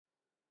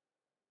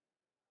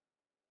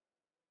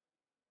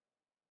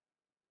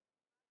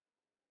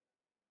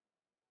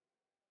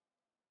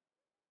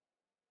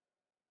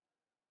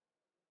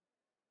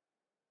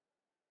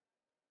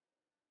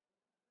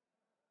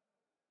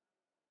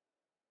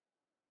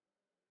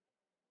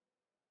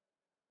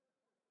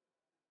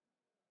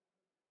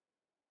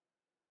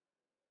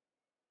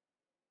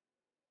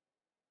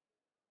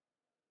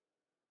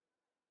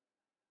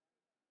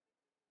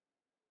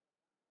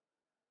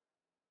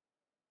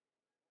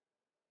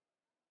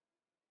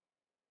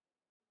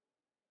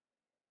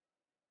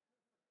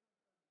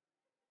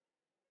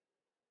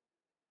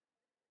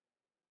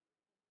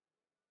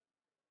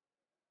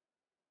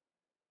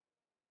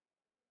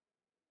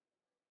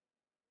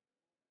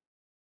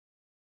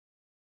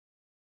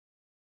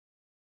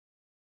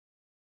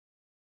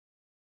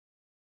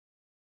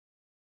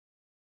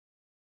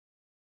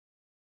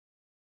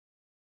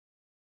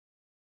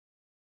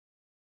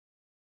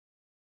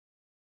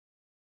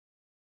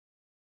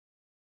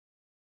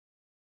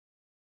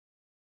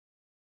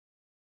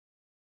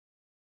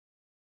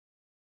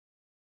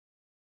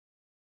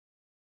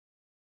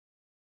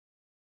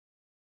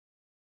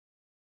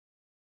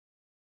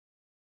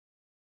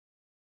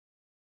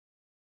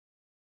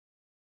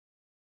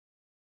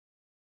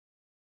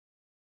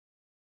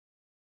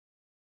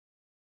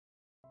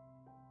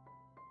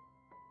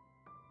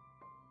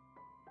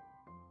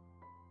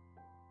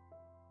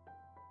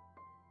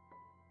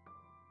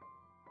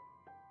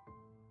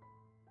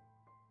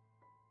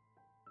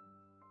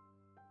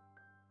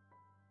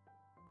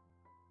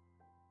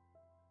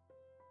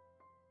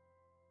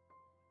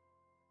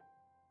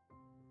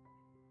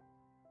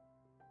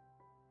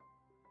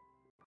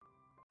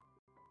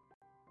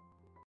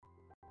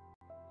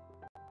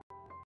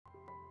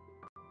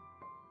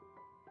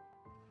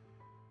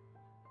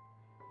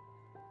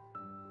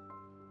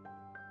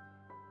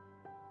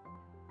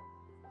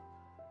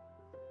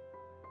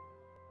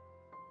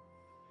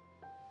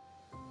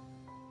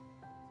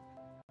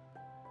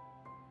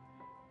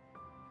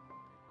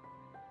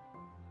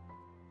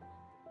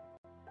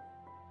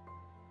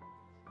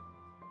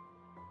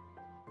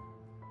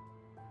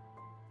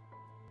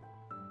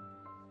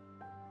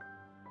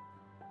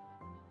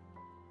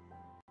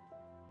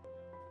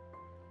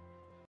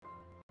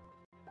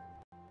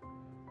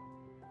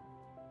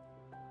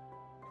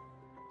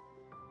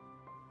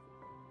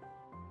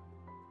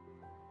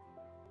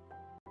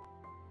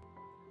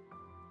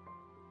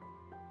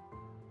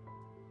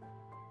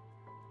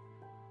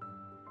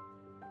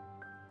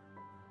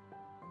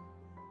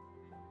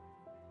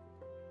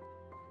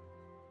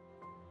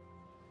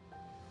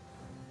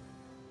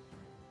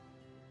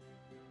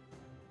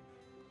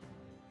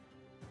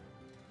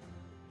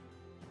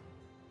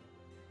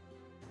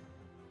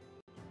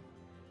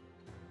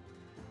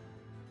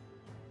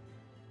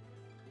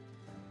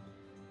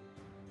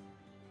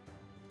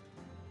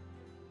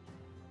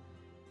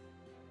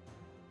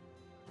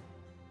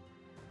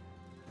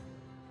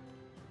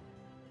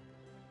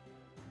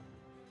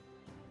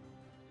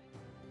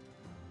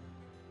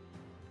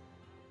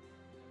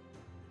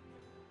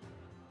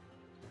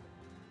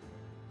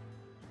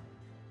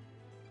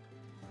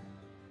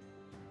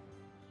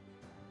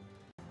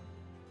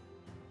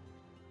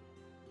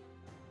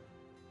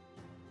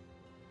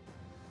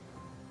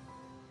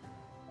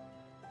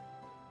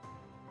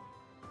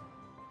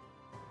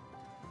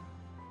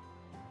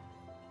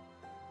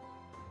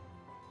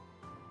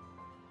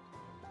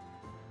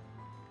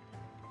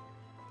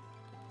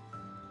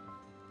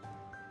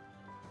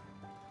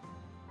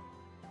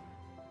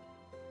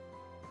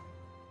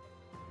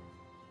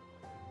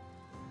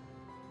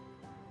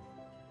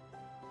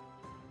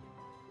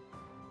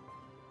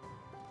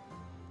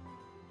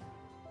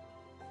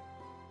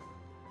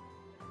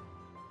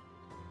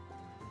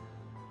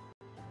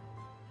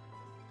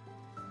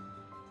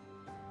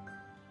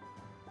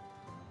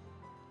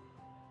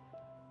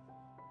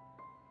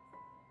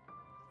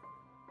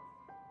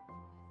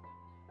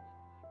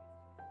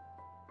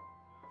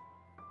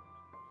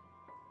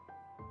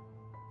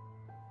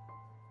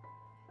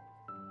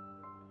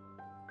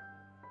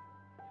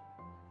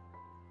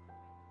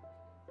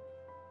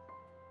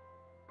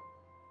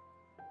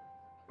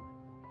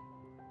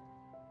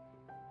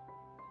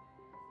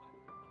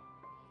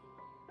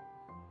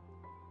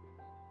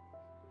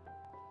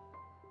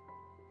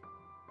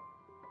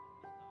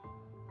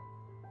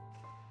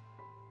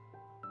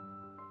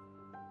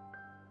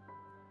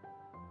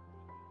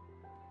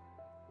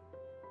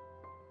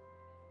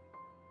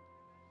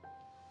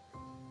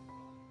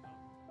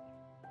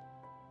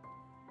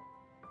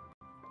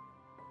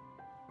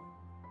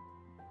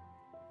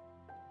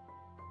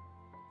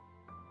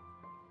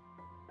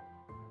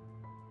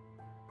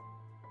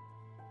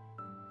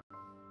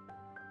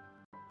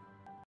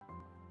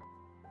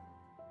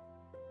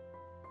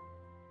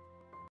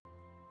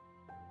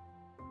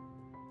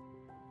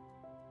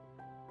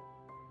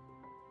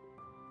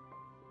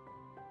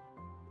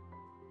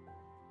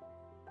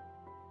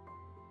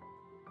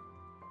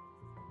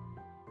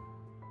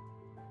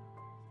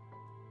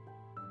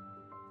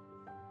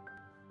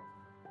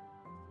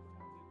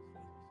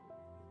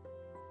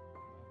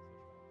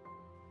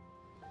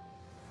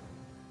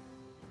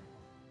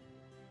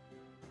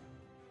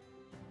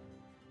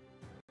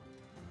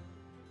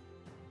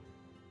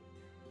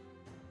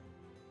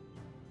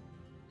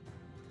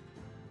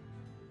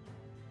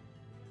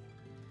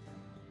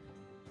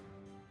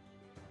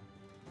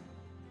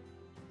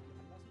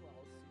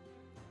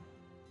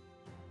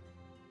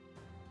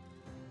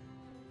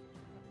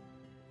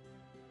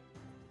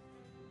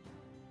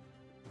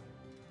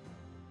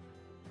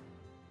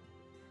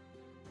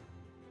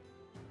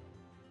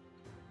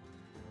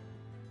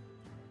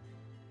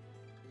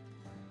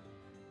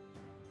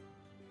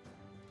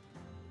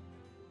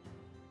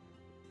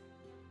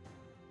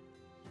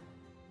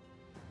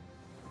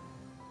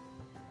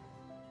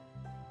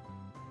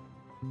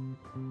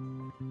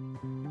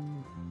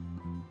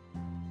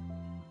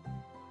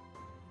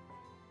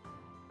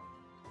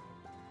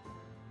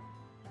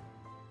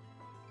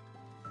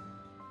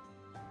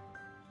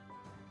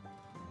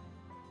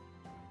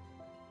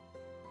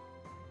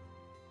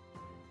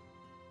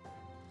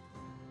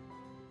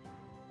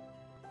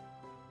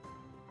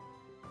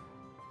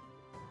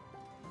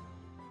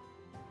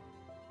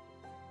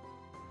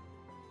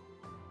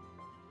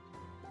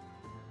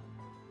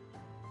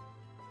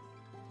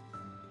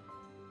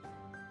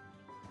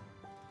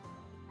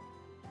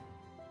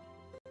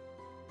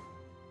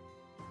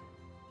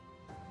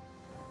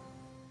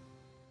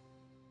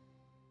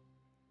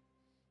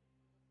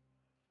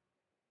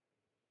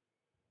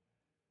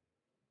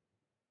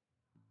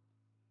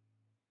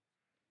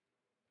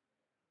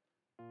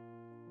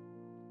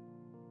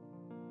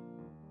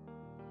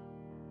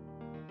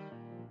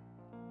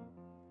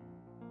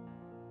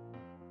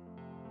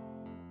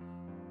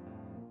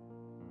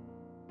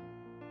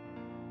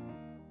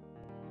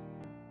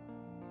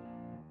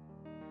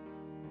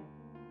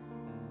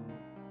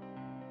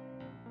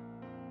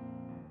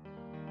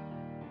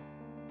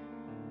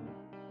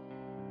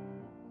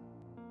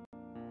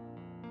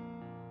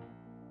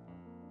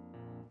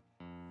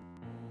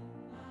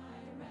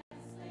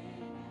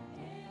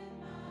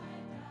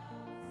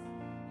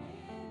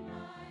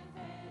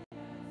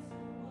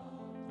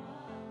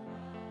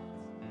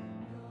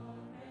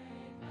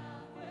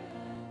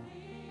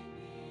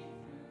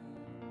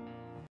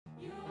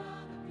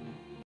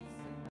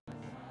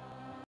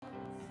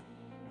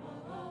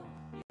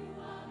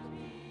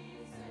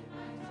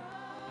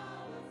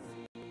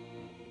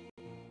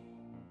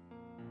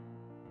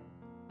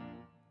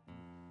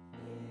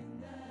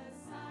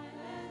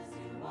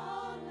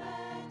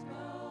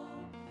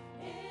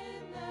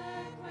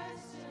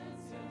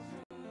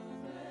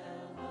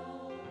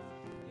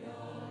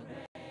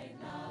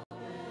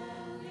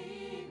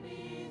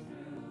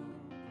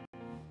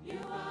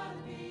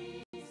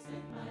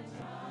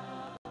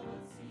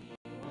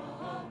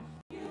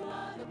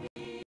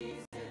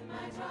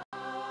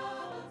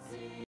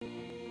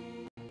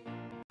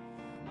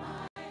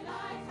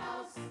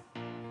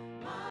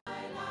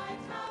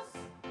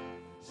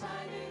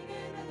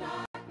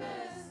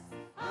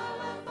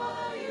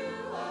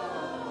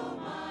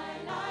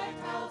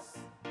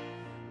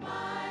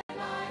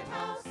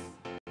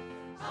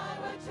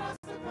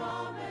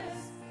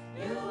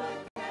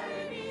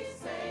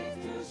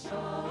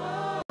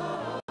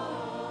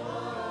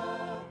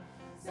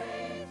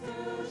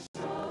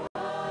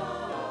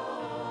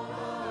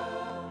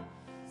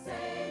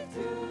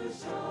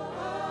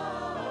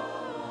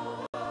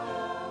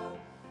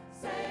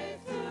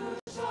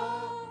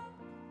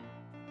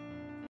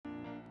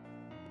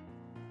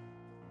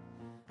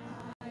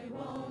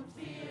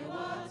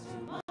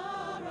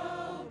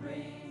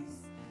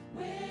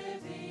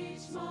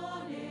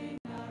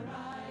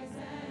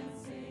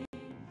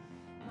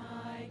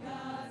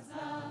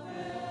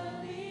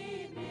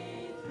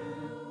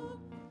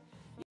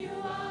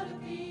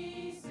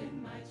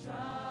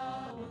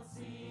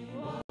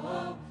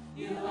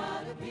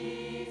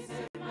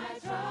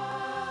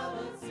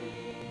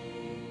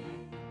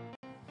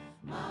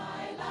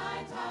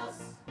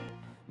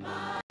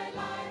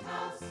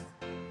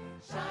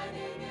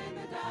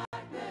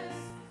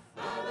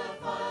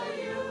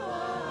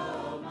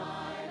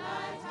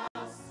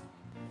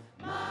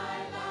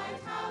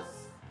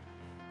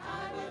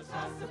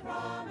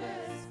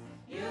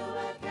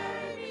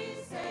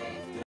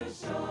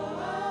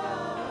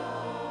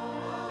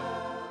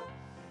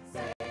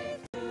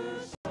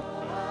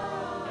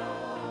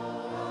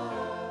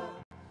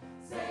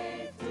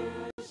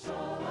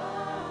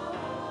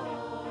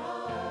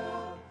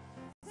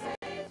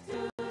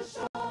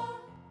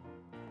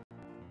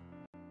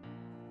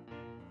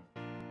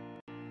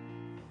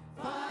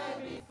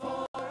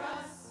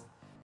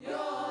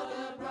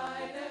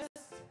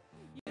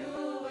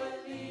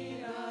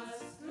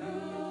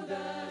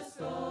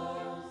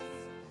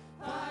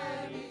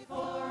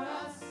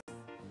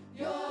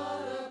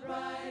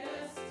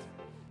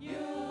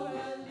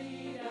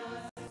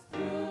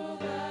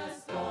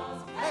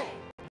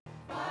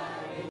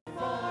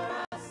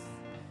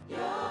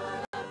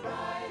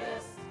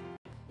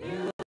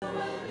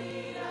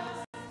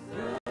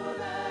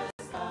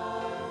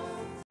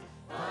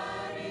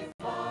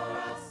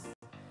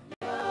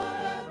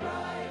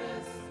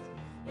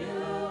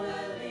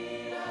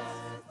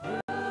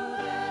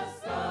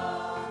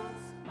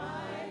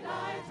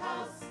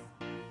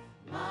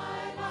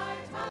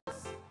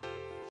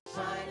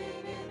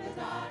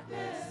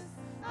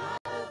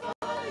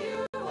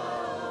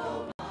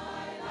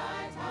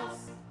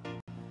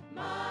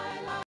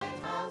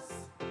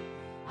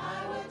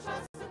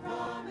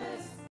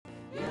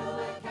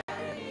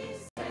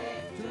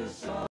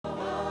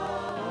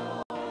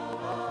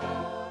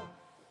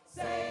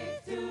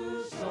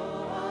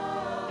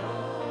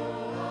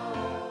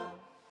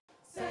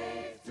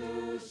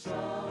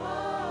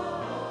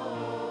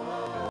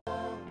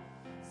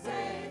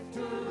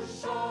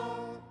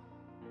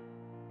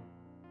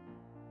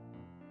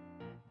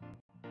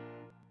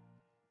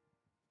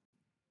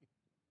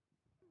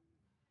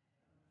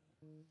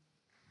Im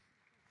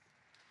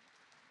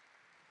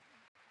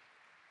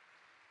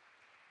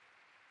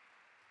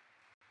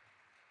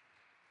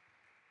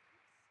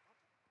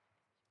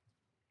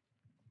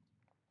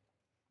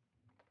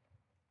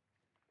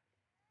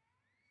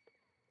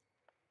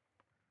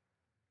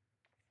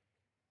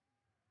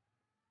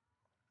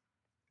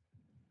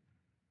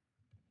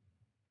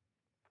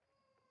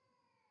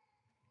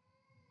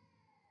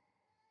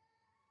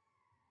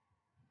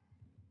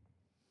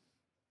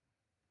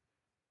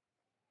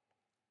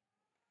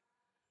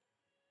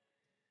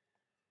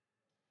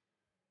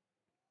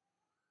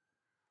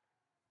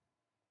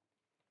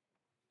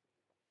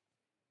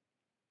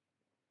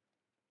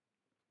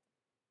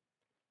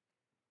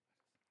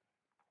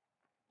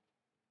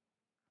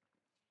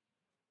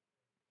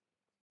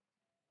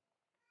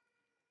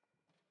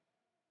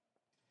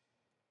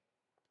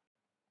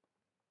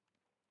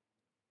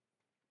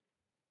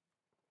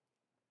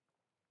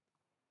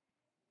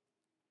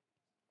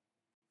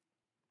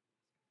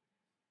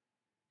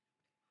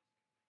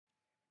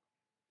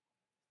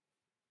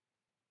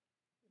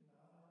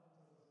Namen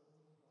unseres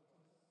großen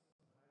Gottes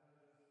und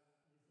Heilandes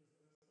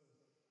Jesus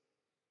Christus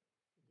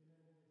beginnen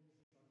wir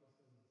diesen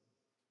Gottesdienst,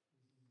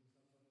 diesen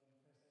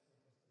besonderen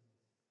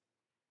Festgottesdienst.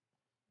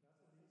 Und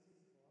dazu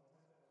lese ich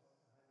Worte aus der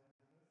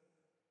Heiligen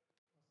Schrift,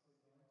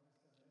 aus dem Neuen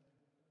Testament im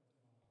Buch der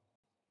Offenbarung.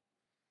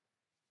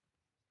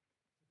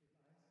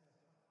 Kapitel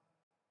 1, Vers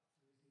 8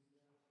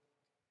 lesen wir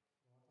Worte von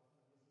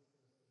Jesus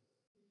Christus.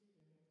 Ich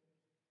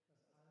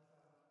bin das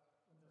Alpha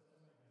und das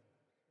Omega, der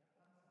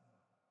Anfang und das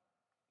Ende,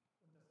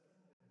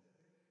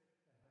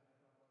 spricht der Herr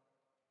Gott, der ist,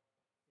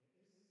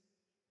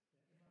 der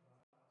immer war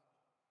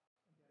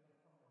und der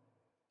noch kommen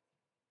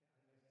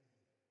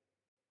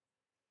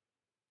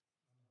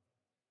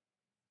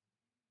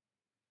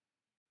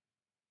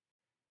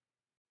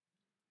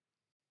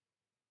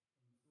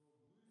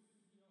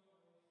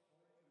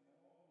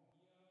wird, der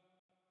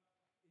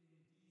Allmächtige.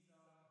 Amen.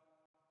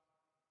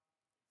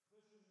 Und so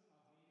grüßen wir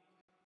euch heute Morgen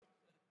hier in dieser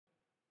frischen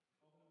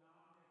Arena,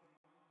 auch im Namen der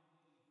Gemeinde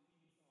hier in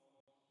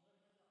Friedensau.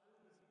 Ich möchte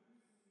alle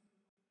begrüßen, die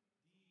zu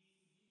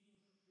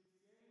diesem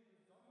speziellen,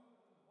 besonderen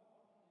Wochenende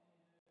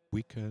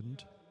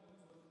Weekend. hier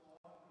in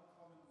unseren Ort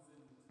gekommen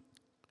sind.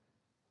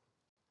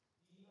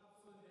 Die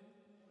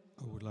Absolventen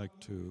und I would like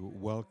to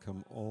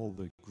welcome all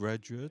the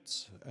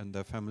graduates and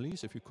their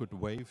families. If you could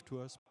wave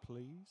to us,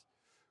 please.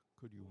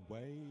 Could you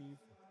wave?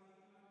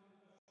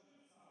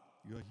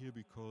 You are here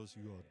because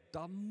you are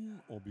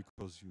done or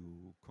because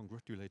you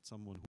congratulate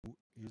someone who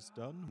is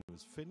done, who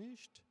is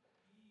finished.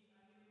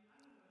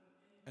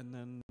 And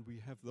then we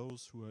have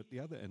those who are at the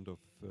other end of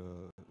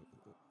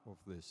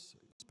this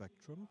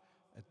spectrum,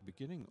 at the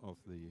beginning of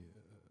the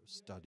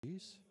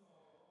studies.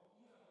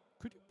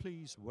 Could you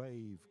please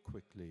wave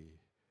quickly,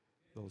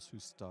 those who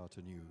start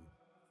anew?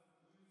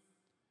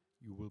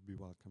 You will be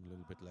welcome a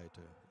little bit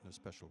later in a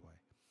special way.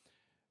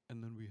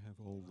 And then we have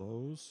all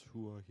those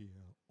who are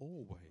here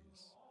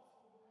always,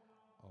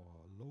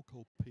 our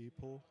local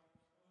people,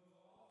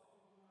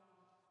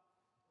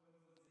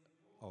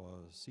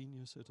 our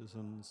senior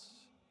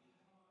citizens,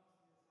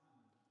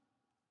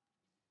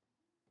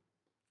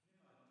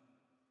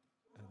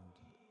 and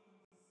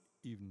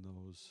even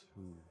those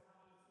who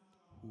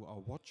are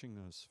watching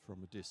us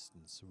from a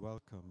distance.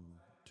 Welcome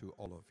to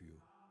all of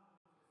you.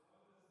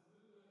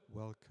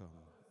 Welcome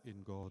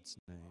in God's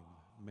name.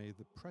 May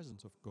the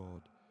presence of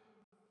God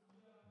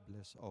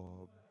bless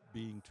our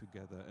being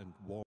together and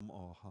warm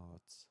our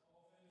hearts,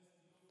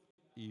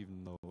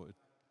 even though it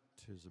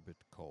is a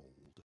bit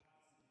cold.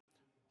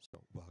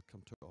 So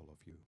welcome to all of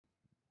you.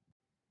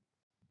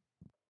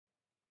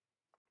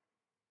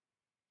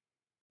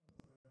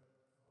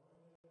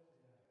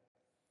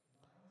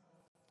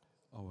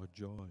 Our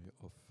joy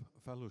of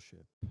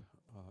fellowship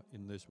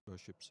in this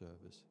worship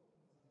service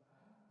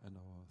and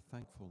our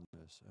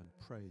thankfulness and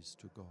praise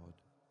to God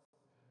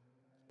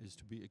is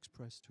to be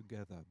expressed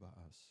together by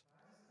us.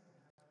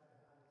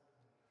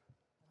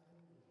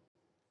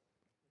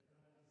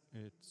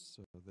 It's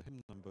the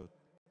hymn number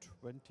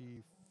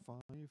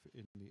 25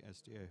 in the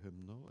SDA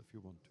hymnal if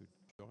you want to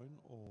join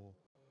or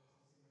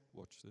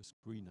watch the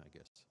screen, I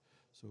guess.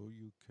 So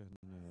you can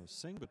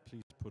sing, but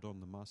please put on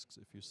the masks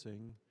if you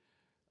sing.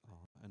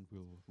 And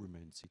we'll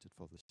remain seated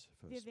for this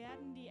first. Wir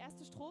werden die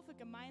erste Strophe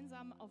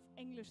gemeinsam auf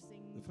Englisch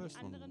singen, The first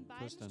die anderen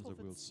beiden, stanza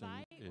Strophe we'll 2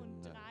 sing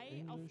und in 3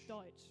 English, auf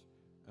Deutsch.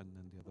 And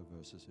then the other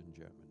verses in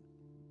German.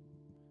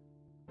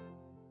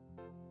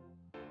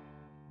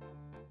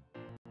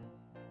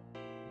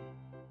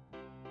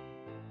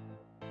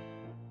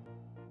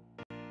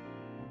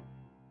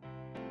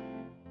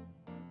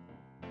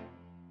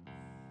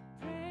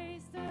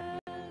 Praise the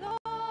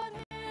Lord,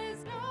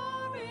 His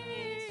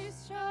glory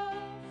is shown.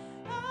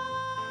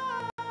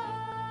 Hallelujah.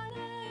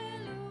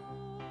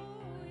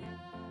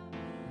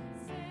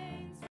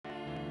 Saints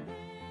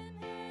within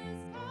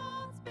His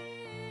courts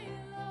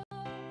below.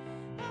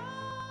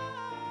 Hallelujah.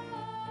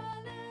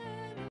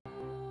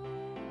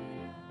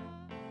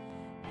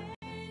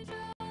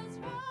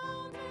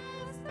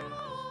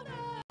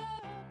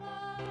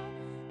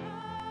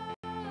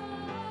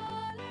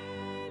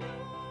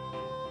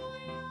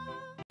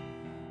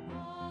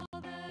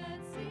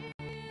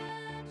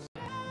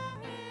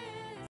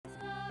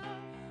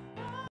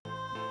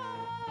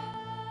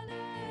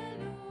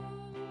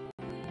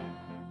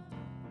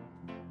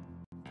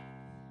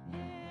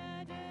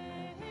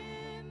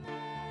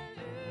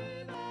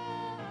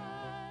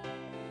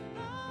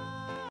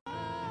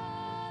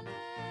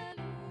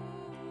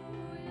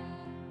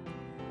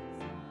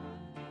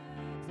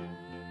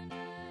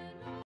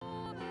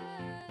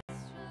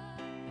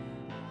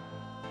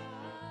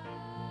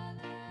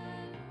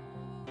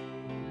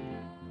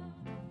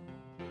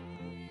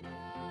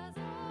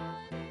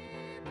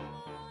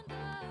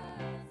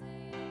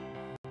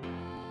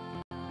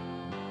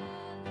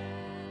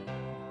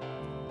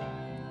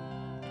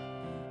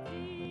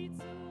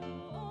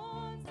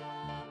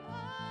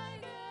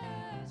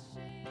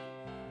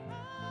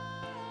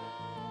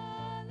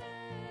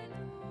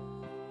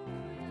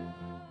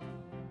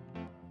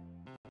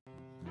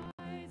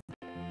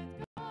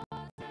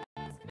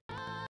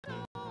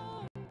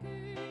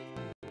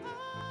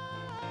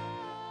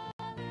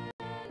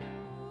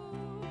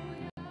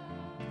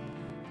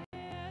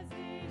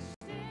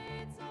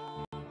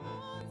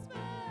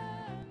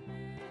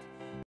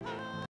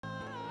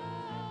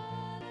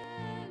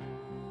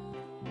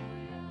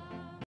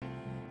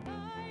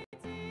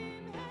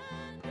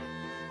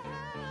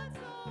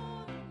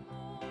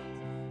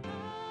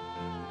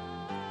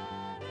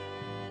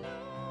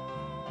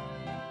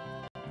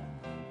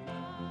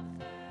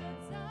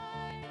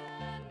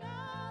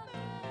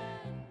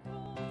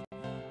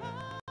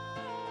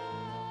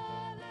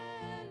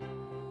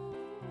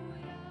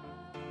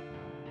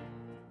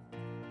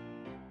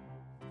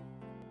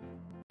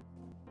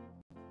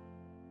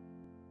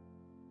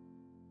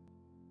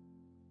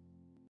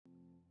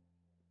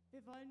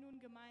 Wir wollen nun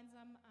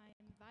gemeinsam ein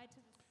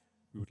weiteres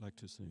We would like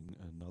to sing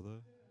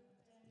another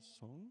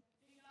song,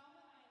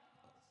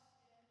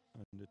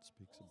 and it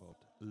speaks about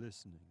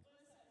listening.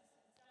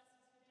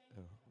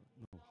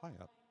 No,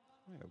 higher.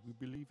 We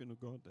believe in a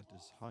God that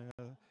is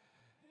higher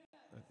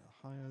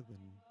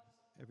than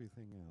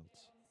everything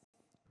else,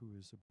 who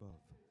is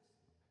above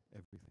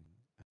everything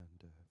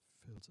and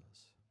fills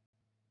us.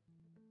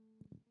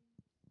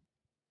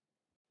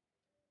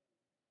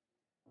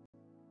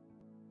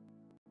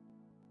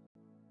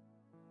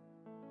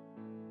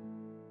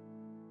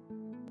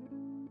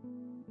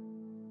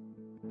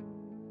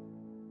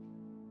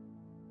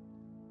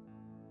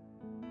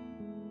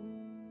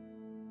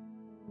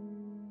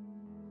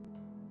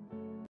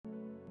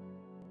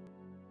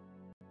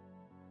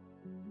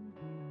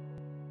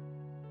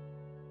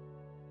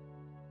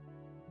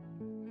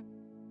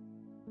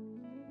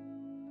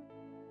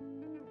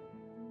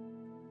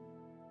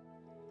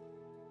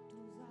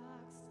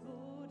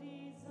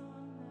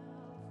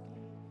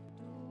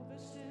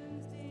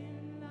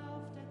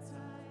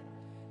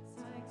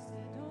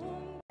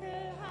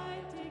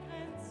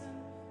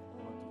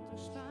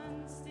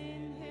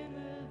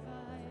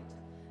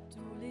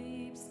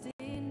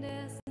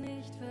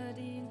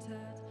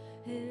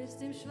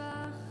 Dem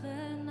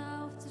Schwachen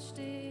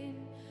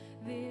aufzustehen,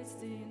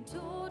 wählst den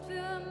Tod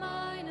für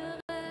meine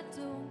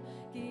Rettung,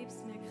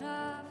 gibst mir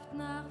Kraft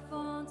nach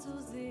vorn zu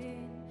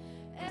sehen.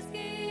 Es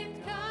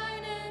gibt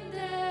keinen,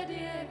 der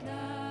dir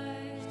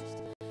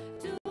gleicht.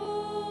 Du,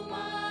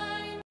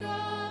 mein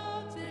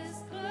Gott,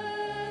 bist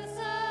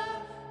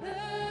größer,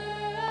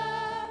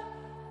 höher,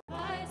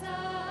 weiter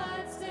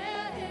als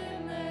der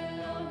Himmel,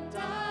 und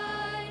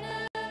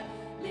deine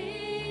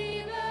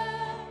Liebe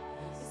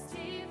ist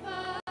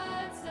tiefer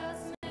als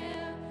das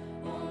Meer.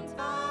 Und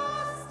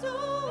was du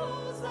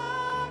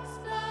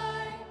sagst,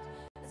 bleibt,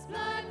 es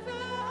bleibt für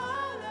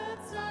alle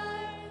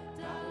Zeit.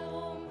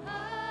 Darum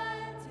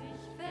halt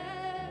ich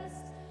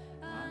fest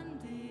an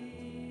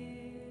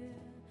dir,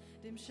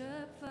 dem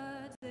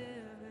Schöpfer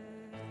der Welt.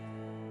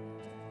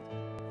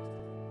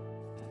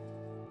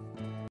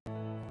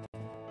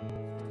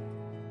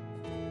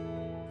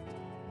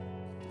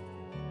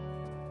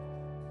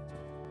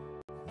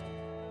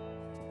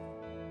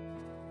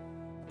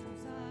 Du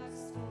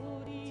sagst,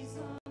 wo die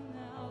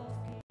Sonne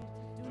aufgeht,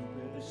 du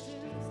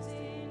bestimmst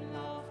den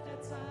Lauf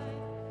der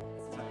Zeit,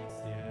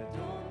 zeigst der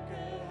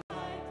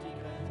Dunkelheit die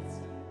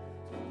Grenzen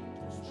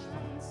und du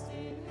spannst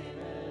den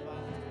Himmel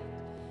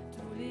weit.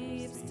 Du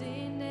liebst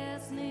den, der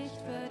es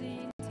nicht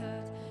verdient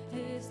hat,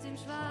 hilfst dem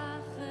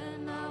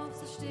Schwachen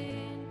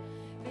aufzustehen,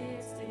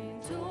 wählst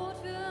den Tod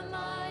für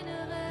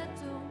meine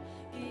Rettung,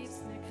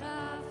 gibst mir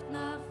Kraft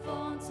nach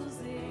vorn zu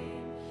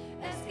sehen.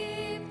 Es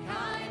gibt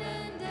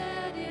keinen,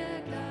 der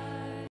dir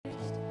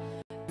gleicht.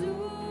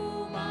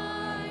 Du,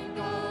 mein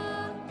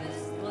Gott,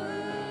 bist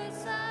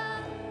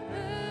größer,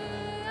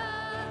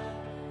 höher,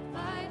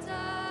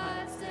 weiter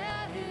als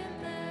der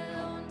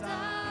Himmel, und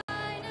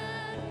deine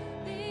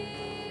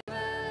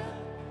Liebe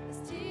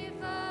ist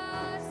tiefer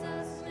als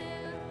das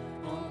Meer.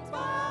 Und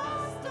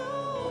was du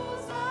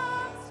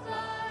sagst,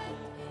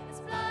 bleibt, es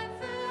bleibt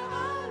für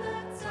alle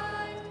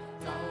Zeit.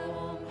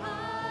 Darum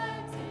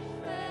halt ich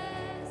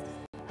fest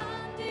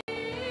an dir,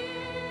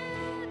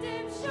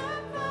 dem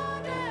Schöpfer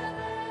der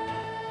Welt.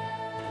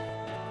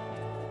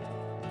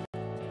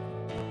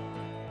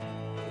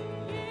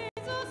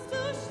 Jesus,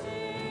 du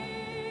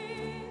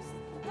stehst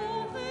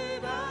hoch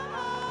über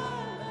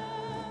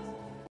allem.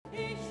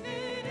 Ich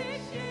will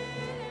dich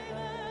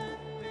ehren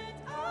mit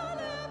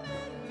allem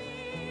in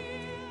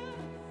mir.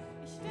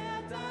 Ich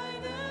werde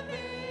deine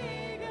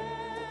Wege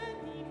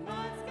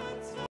niemals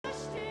ganz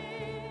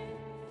verstehen.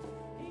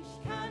 Ich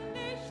kann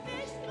dich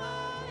nicht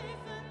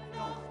greifen,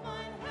 doch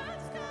mein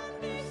Herz kann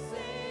dich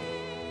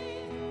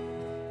sehen.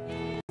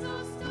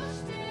 Jesus, du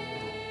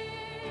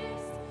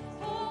stehst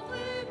hoch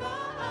über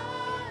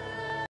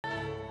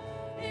allem.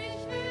 Ich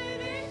will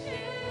dich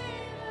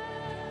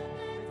ehren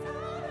mit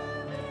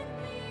allem in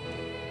mir.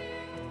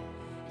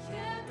 Ich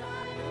werde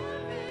deine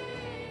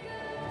Wege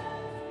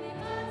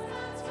niemals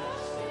ganz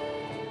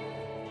verstehen.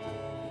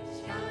 Ich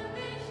kann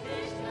dich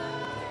nicht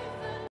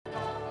greifen,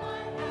 doch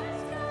mein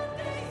Herz kann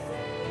dich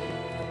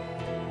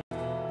sehen. Du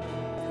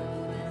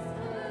bist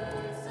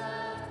größer,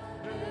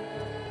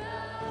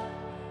 höher,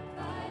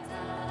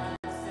 weiter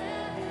als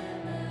der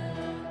Himmel,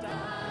 und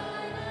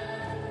deine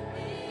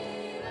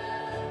Liebe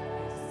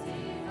ist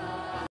tiefer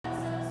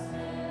als das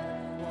Meer.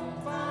 Und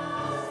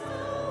was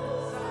du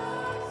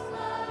sagst,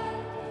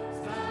 bleibt, es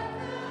bleibt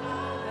für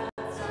alle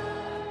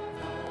Zeit.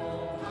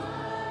 Darum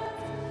halt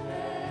ich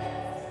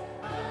fest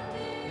an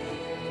dir.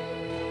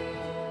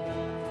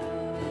 Du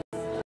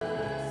bist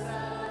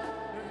größer,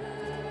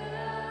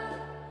 höher,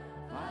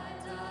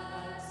 weiter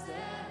als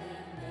der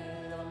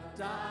Himmel, und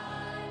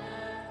deine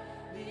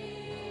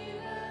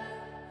Liebe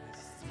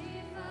ist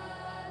tiefer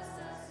als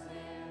das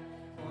Meer.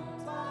 Und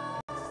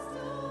was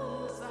du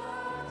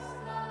sagst,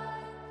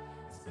 bleibt,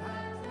 es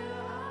bleibt für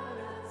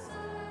alle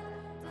Zeit.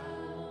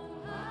 Darum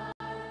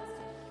halt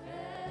ich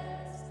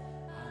fest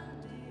an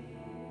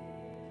dir,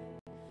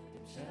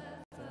 dem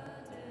Schöpfer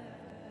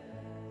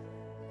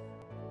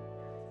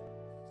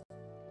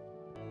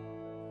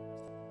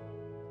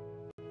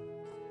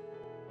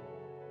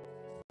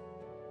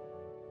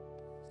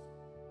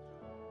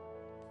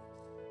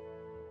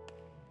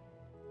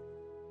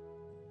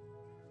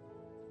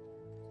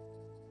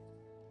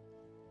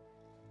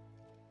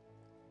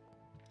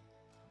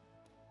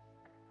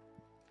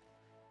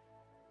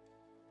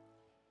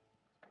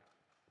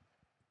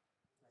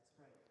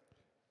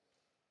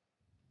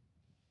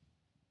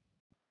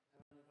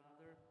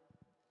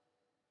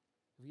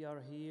We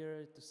are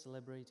here to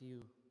celebrate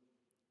you.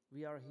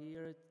 We are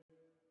here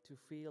to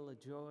feel a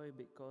joy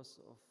because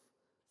of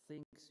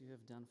things you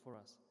have done for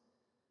us.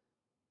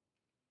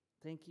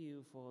 Thank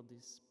you for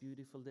this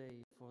beautiful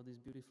day, for this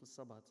beautiful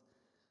Sabbath,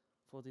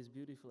 for this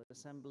beautiful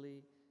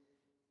assembly,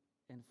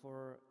 and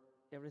for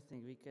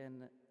everything we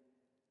can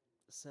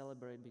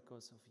celebrate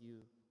because of you.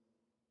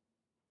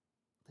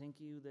 Thank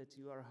you that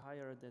you are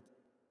higher than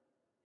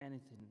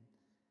anything.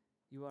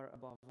 You are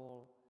above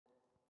all.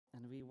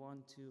 And we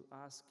want to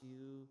ask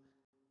you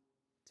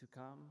to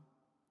come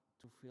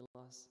to fill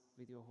us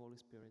with your Holy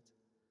Spirit.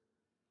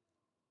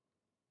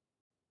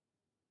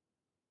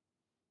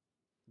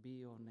 Be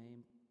your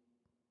name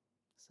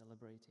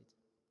celebrated,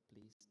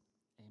 please.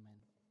 Amen.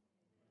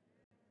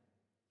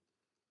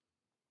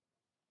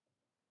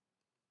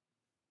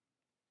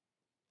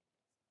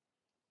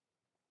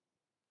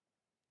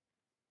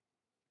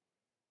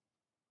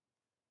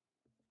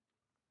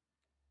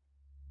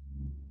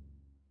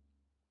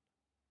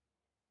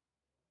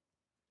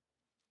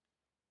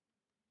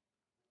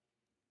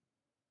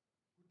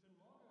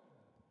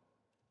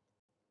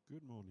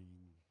 Guten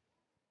Morgen.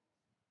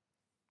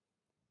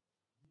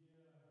 Good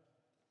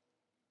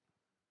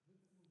morning. Wir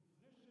sitzen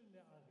frisch in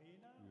der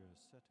Arena. We are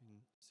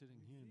sitting Ich here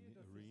in sehe, the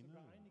dass sich arena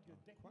sogar and einige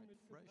are Decken quite fresh.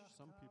 mitgebracht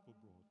Some people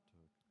haben. brought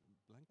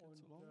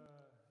blankets Und along.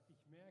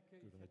 ich merke,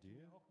 Good ich hätte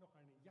idea. mir auch noch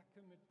eine Jacke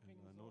And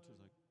mitbringen I noticed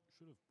sollen. I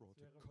should have brought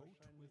Das a wäre coat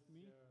wahrscheinlich with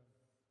me.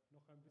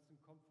 noch ein bisschen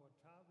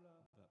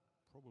komfortabler. That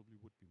probably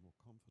would be more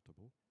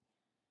comfortable.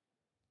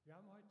 Wir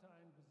haben heute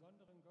einen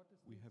besonderen We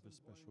Gottesdienst have a und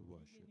special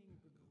wollen worship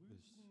diejenigen this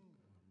begrüßen,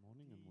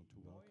 morning and want to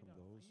die neu welcome nach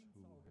those who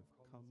Friedensau have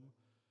gekommen come sind.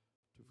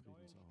 to Die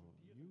neuen Friedensau, new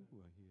Studierenden.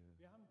 who are here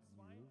Wir haben new.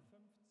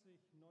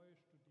 52 neue We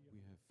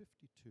Studierende. have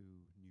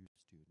 52 new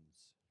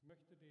students. Ich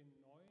möchte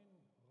den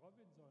neuen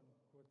Robinson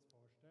kurz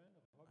vorstellen. I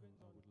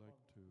Robinson would like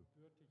kommt to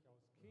gebürtig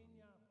aus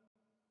Kenia.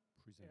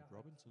 present hat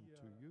Robinson to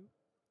hier you.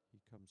 He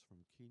comes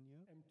from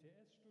Kenya.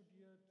 MTS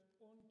studiert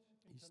und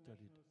He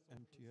studied International Social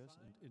MTS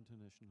and Science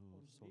International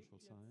und Social lebt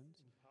jetzt Science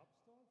in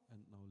Papsdorf,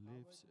 and now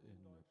lives arbeitet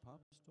in Deutschland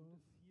Papsdorf und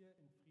ist hier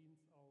in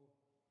Friedensau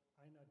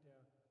einer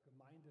der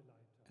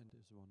Gemeindeleiter, and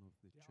is one of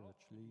the der auch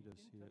church für die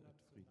leaders here at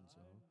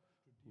Friedensau, internationalen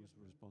who is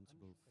Studierenden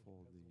responsible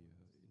for the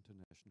Ansprechperson ist.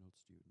 international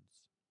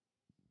students.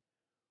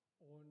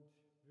 Und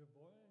wir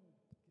wollen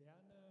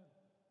gerne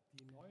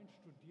die neuen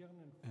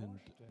Studierenden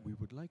And vorstellen. we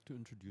would like to Wir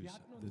introduce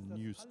hatten the uns das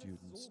new alles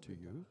students so to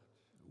you. gedacht.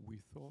 We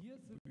thought Hier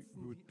we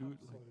sitzen would die do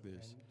it like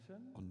this.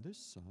 Absolventen On this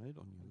side,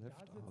 on your und da left,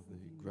 are sitzen the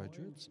die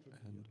graduates, neuen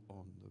and Studierenden.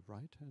 on the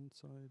right-hand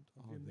side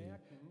Und are wir the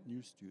merken,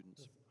 new students.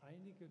 dass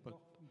einige But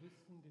doch ein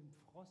bisschen dem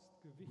Frost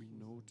We gewichen sind.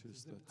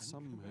 noticed Sie sind that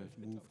some have angemeldet,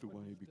 moved aber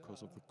away nicht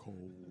because of da. the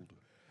cold.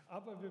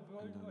 Aber wir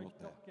wollen they're euch not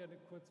there. doch gerne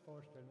kurz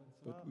vorstellen.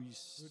 Und But zwar we würde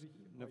ich euch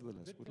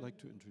nevertheless would bitten, like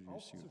to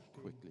introduce you aufzustehen,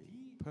 quickly.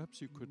 die Perhaps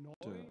you could neu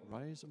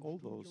rise zum all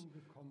those Studium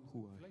gekommen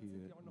who sind. are Vielleicht sind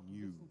here die auch noch ein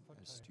new bisschen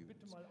as verteilt.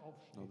 Bitte students. mal Now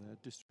aufstehen. they're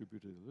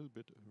distributed a little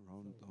bit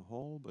around the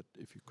hall, but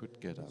if you could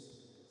get up.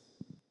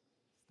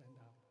 Stand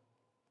up.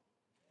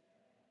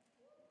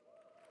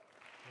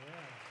 Ja.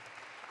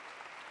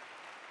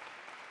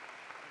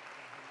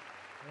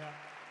 Ja, ja.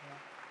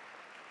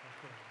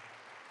 Okay.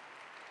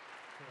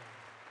 So.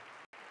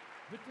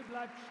 Bitte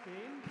bleibt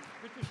stehen.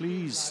 Bitte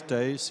Please stehen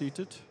stay bleiben.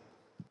 seated.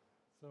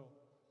 So,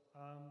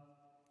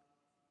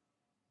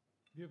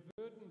 wir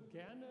würden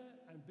gerne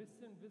ein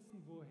bisschen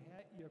wissen,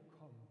 woher ihr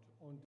kommt.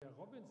 Und der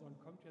Robinson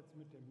kommt jetzt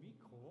mit dem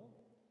Mikro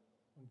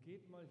und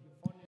geht mal hier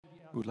vorne in die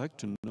erste We would like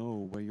to Reihe.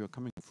 know where you're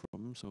coming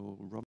from, so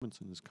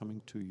Robinson is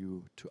coming to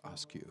you to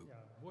ask you.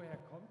 Ja, woher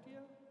kommt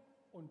ihr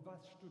und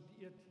was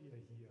studiert ihr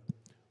hier?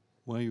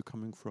 Where are you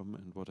coming from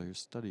and what are you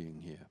studying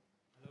here?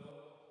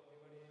 Hello,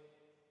 everybody.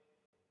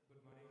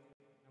 Good morning.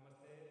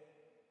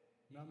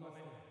 Namaste.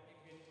 Namaste.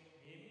 Ik ben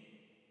Bim.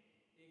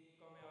 Ik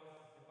kom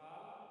uit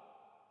Nepal.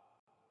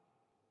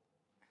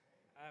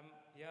 I'm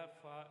here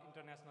for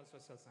International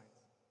Social Science.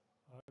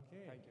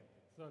 Okay. Thank you.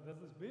 So,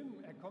 das ist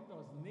Bim. Er kommt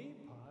aus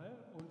Nepal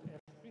und er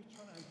spricht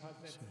schon ein paar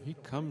Sätze He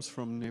Deutsch. comes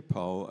from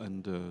Nepal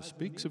and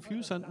speaks a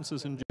few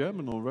sentences in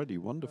German already.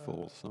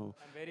 Wonderful. So,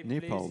 I'm very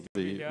Nepal, pleased to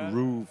be the here.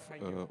 roof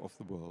Thank you. of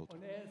the world.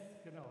 Und er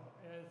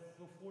ist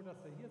so froh, dass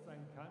er hier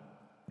sein kann.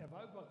 Er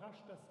war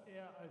überrascht, dass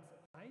er als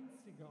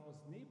einziger aus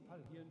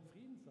Nepal hier in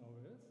Friedensau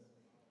ist.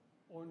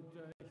 Und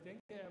ich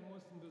denke, er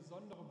muss eine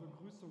besondere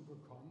Begrüßung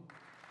bekommen.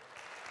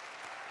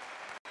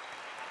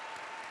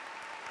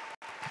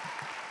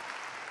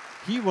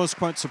 He was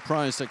quite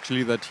surprised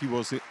actually that he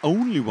was the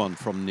only one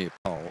from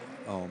Nepal.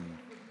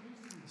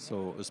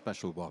 So a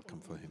special welcome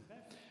for him.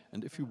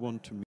 And if you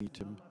want to meet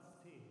him,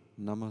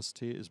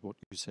 Namaste is what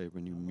you say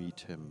when you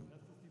meet him.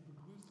 Das ist die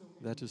Begrüßung.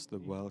 That is the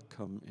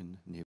welcome in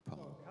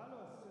Nepal.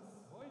 Carlos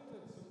ist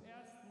heute zum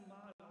ersten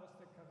Mal aus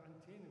der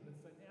Quarantäne. Das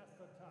ist sein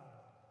erster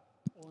Tag.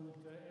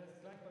 Und er ist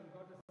gleich beim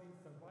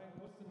Gottesdienst dabei,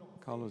 musste noch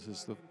 10 Carlos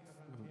is the Tage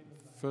in Quarantäne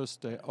sein.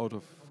 first day out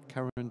of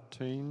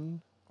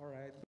quarantine. All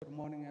right. Good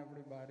morning,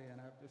 everybody, and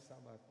happy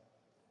Sabbath.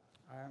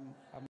 I'm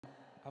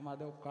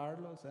Amadeo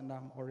Carlos, and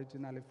I'm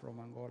originally from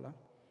Angola.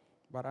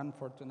 But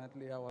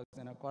unfortunately, I was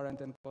in a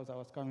quarantine because I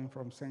was coming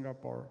from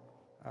Singapore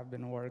I've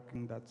been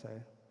working that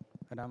side.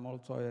 And I'm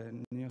also a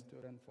new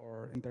student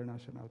for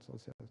international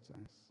social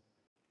science.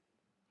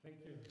 Thank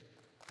you.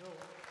 So,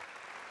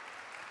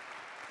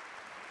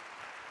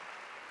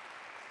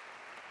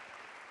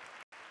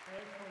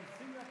 er ist von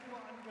Singapur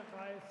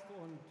angereist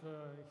und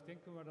ich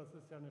denke mal, dass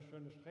es ja eine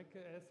schöne Strecke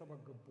ist, aber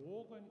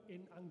geboren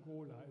in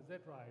Angola. Is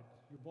that right?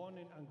 You born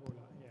in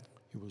Angola? Yeah.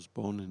 He was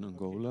born in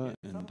Angola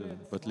and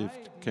but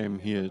came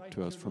here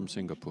to us from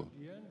Singapore.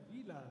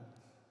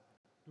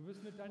 Du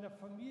bist mit deiner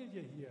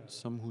Familie hier.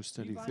 Some who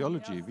study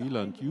theology.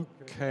 Wieland, you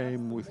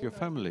came with your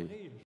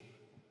family.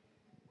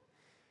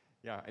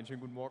 Ja, einen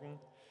schönen guten Morgen.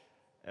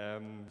 So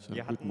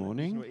Wir good hatten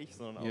morning. nicht nur ich,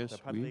 sondern auch Yes, der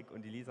Patrick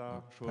und die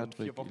Lisa schon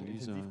Patrick, 4 Wochen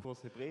Elisa.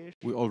 Intensivkurs Hebräisch.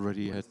 We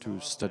already had to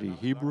study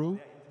Hebrew,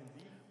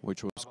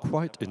 which was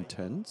quite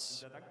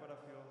intense.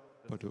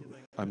 But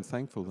I'm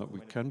thankful that we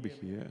can be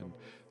here and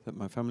that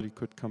my family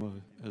could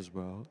come as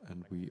well,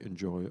 and we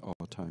enjoy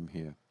our time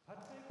here.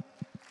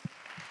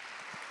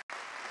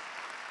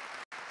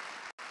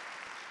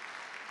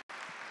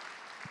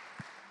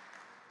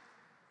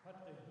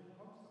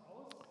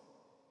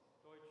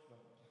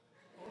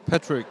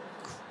 Patrick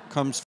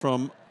comes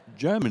from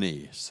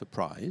Germany,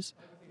 surprise.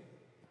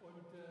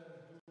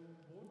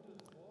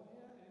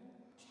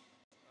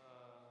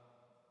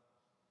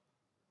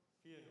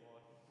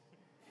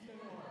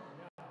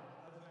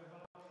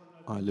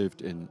 I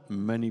lived in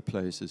many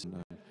places, and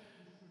I'm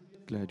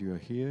glad you're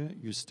here.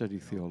 You study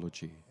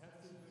theology.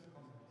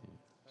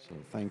 So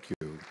thank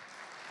you.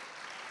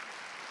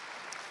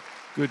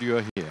 Good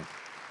you're here.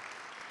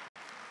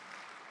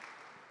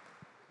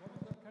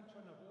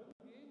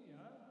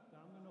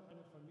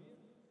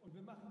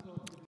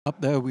 Up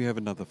there we have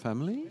another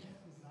family,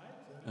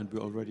 and we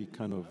already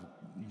kind of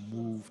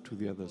moved to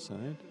the other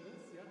side.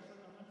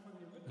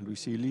 And we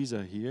see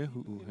Lisa here,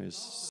 who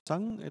has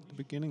sung at the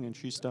beginning, and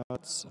she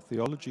starts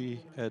theology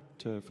at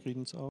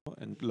Friedensau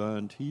and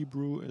learned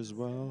Hebrew as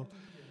well,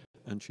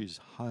 and she's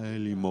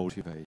highly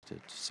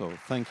motivated. So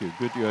thank you,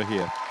 good you're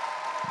here.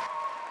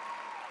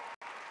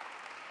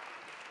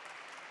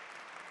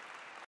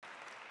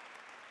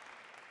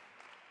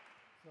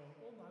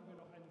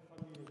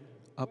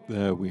 Up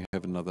there we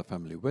have another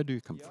family. Where do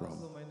you come from?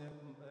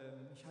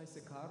 Ich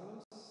heiße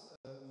Carlos,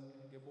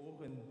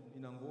 geboren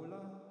in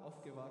Angola,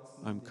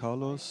 aufgewachsen. I'm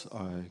Carlos.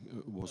 I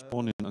was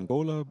born in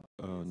Angola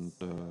and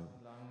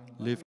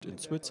lived in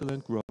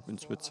Switzerland, grew up in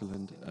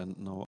Switzerland, and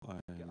now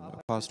I'm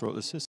a pastoral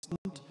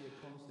assistant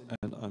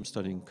and I'm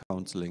studying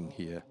counseling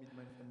here,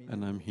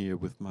 and I'm here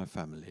with my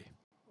family.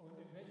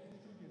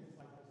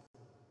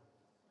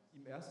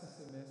 Im ersten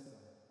Semester.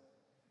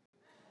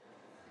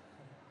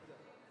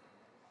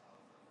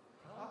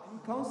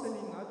 Im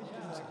Counseling habe ich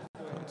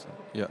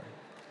gesagt. Yeah.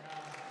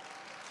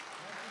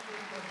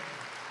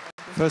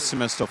 First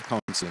semester of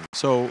counseling.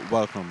 So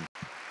welcome.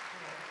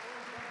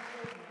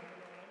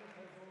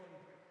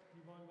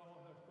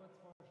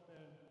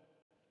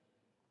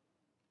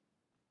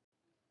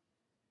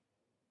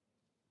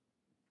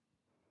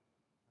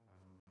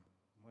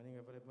 Morning,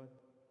 everybody.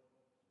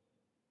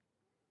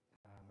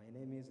 My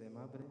name is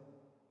Emabre.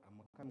 I'm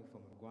coming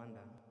from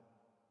Rwanda.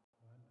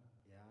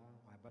 Yeah,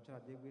 my bachelor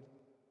degree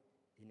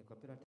in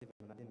cooperative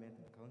management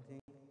and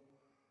accounting.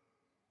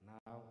 Now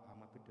I'm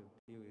happy to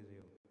be with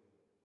you.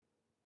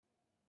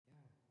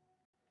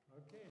 Yeah.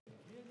 Okay,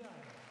 vielen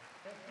Dank.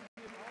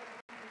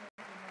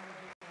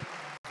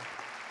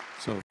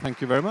 So thank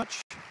you very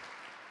much.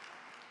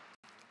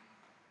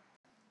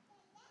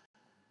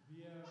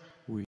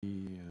 We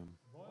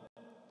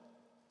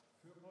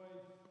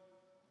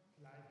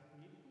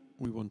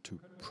want to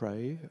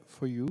pray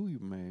for you. You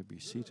may be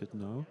seated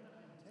now,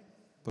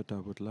 but I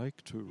would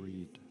like to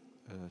read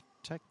a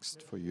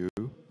text for you.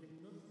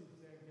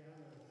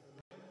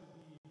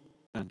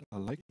 And I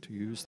like to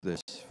use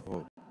this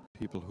for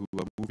people who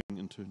are moving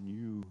into a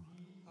new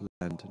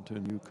land, into a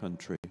new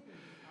country,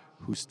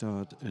 who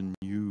start a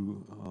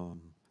new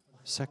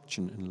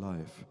section in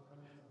life.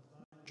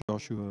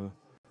 Joshua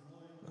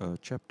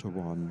chapter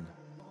 1,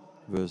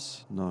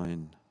 verse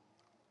 9.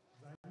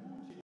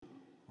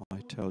 I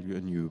tell you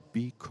anew,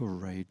 be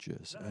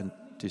courageous and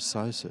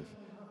decisive.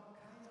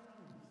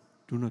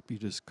 Do not be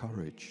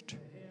discouraged,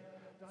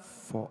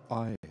 for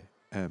I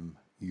am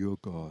your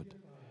God,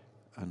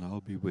 and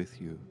I'll be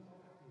with you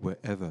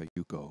wherever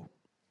you go.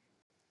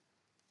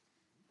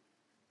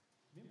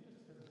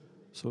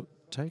 So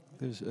take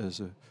this as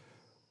a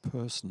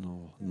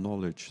personal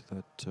knowledge,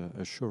 that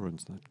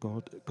assurance that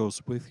God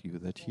goes with you,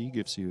 that He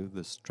gives you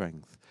the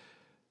strength.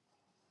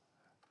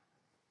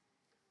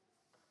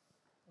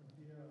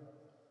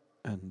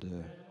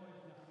 And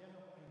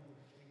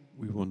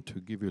we want to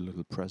give you a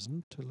little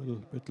present a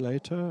little bit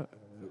later.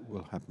 It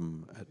will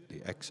happen at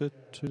the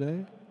exit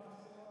today.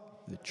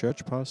 The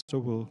church pastor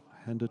will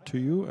hand it to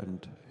you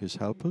and his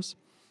helpers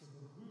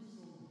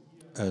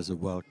as a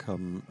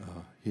welcome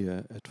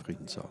here at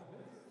Friedensau,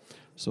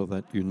 so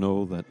that you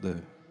know that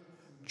the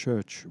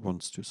church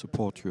wants to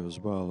support you as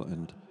well,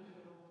 and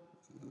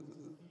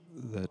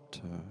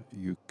that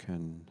you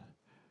can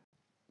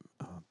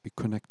be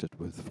connected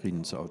with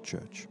Friedensau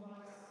Church.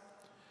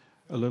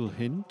 A little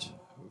hint,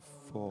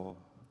 for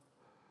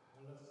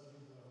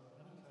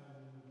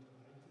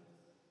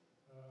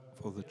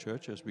the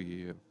church as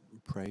we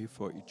pray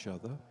for each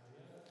other.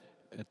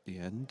 At the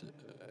end,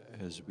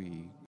 as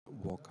we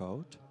walk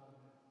out,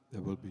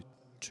 there will be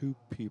 2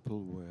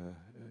 people where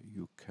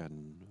you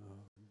can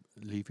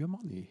leave your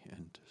money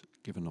and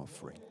give an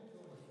offering.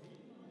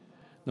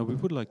 Now, we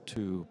would like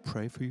to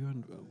pray for you,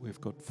 and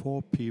we've got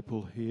 4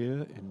 people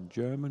here in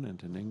German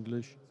and in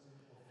English,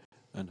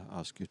 and I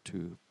ask you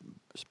to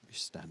be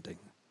standing.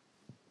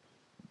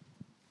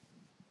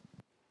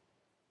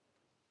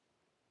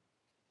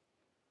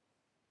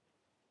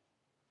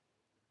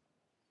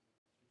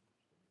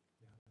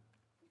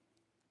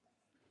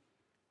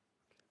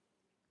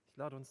 Ich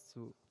lade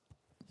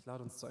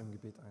uns zu einem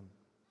Gebet ein.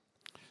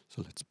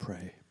 So let's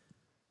pray.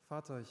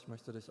 Vater, ich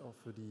möchte dich auch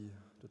für die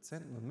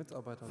Dozenten und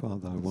Mitarbeiter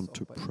Father, I want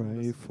to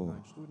pray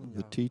for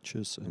the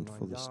teachers and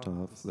for the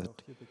staff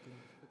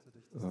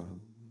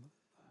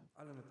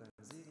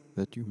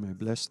that you may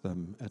bless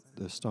them at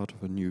the start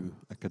of a new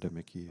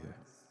academic year,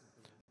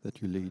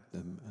 that you lead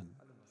them and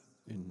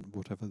in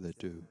whatever they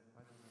do,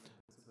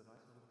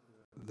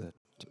 that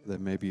there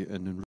may be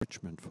an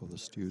enrichment for the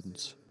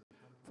students,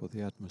 for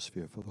the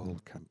atmosphere, for the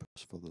whole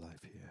campus, for the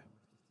life here.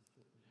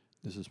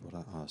 This is what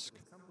I ask.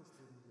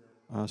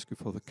 I ask you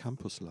for the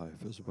campus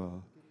life as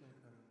well,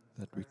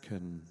 that we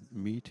can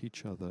meet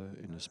each other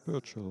in a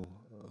spiritual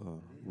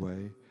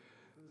way,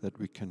 that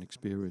we can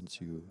experience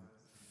you.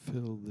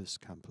 Fill this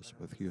campus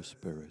with your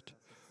spirit,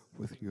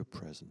 with your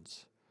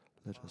presence.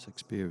 Let us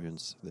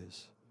experience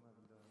this,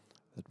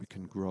 that we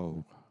can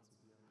grow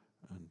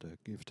and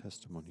give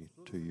testimony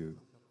to you.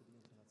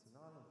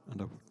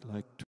 And I would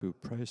like to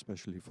pray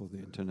especially for the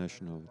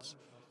internationals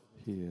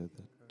here,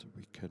 that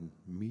we can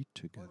meet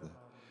together,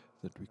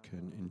 that we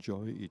can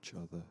enjoy each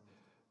other,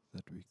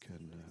 that we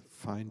can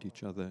find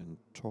each other and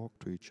talk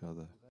to each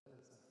other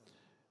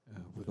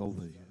with all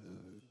the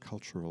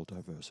cultural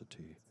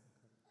diversity.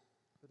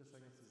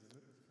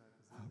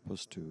 Help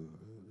us to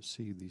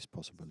see these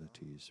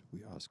possibilities,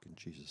 we ask in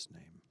Jesus'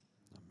 name.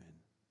 Amen.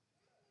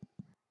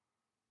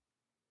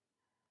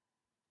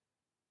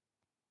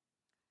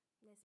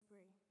 Let's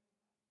pray.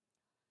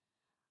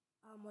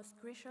 Our most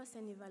gracious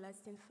and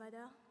everlasting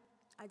Father,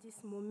 at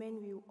this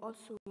moment we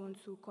also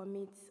want to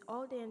commit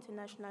all the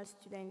international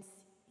students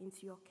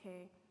into your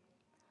care.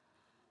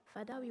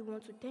 Father, we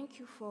want to thank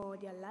you for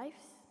their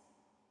lives.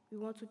 We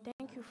want to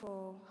thank you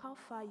for how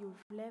far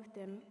you've led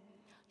them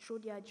through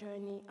their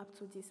journey up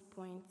to this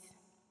point.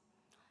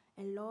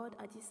 And Lord,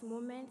 at this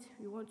moment,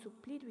 we want to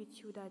plead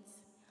with you that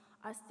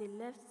as they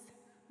left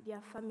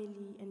their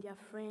family and their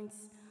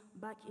friends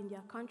back in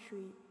their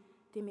country,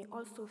 they may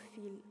also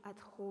feel at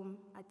home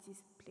at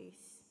this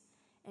place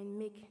and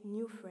make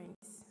new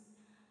friends.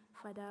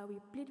 Father, we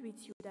plead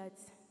with you that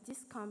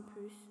this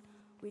campus,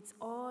 with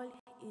all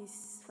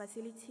its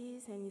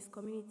facilities and its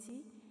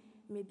community,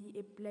 may be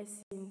a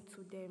blessing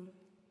to them.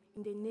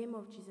 In the name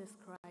of Jesus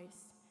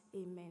Christ,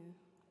 amen.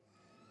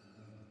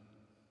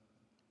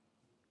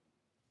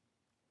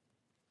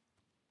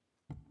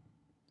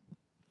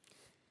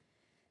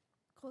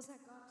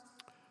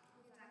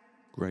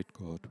 Great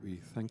God,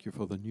 we thank you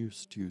for the new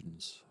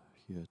students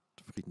here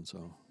at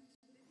Friedensau.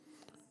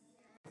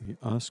 We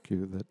ask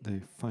you that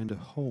they find a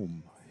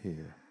home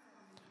here,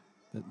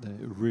 that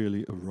they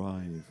really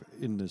arrive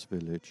in this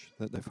village,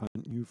 that they find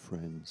new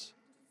friends,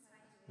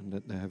 and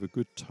that they have a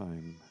good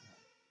time.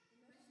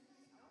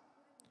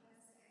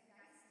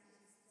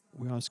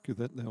 We ask you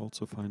that they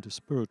also find a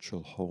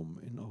spiritual home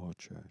in our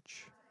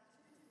church.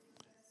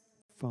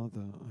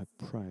 Father, I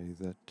pray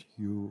that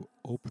you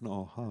open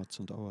our hearts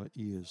and our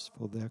ears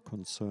for their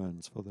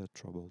concerns, for their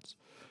troubles,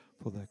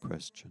 for their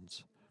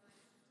questions,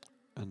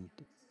 and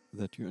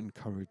that you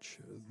encourage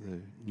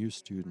the new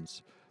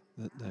students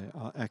that they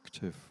are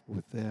active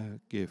with their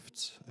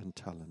gifts and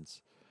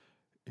talents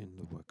in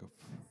the work of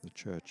the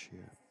church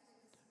here.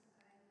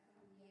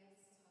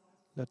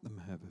 Let them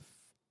have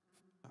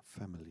a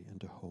family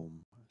and a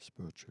home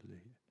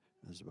spiritually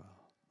as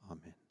well.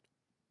 Amen.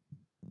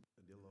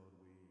 Dear Lord,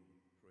 we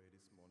pray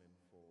this morning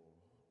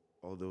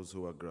for all those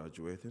who are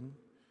graduating.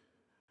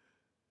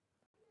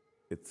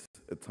 It's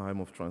a time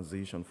of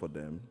transition for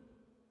them.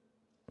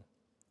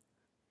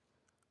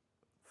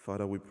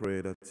 Father, we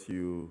pray that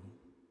you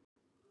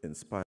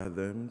inspire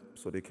them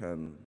so they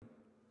can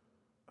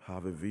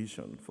have a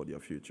vision for their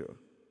future.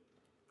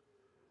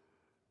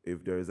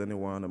 If there is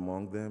anyone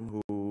among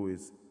them who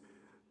is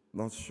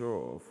not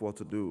sure of what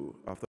to do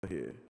after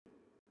here,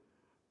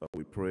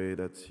 we pray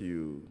that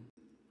you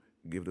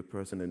give the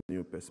person a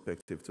new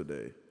perspective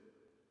today.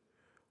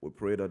 We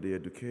pray that the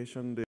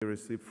education they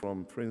receive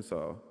from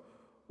Friedensau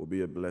will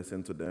be a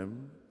blessing to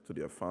them, to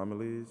their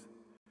families,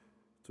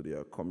 to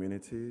their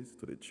communities,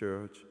 to the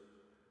church,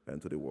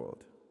 and to the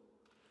world.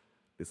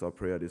 This is our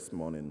prayer this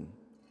morning.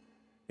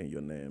 In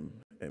your name,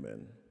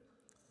 amen.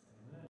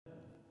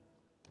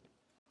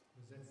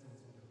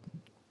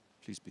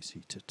 Please be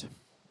seated.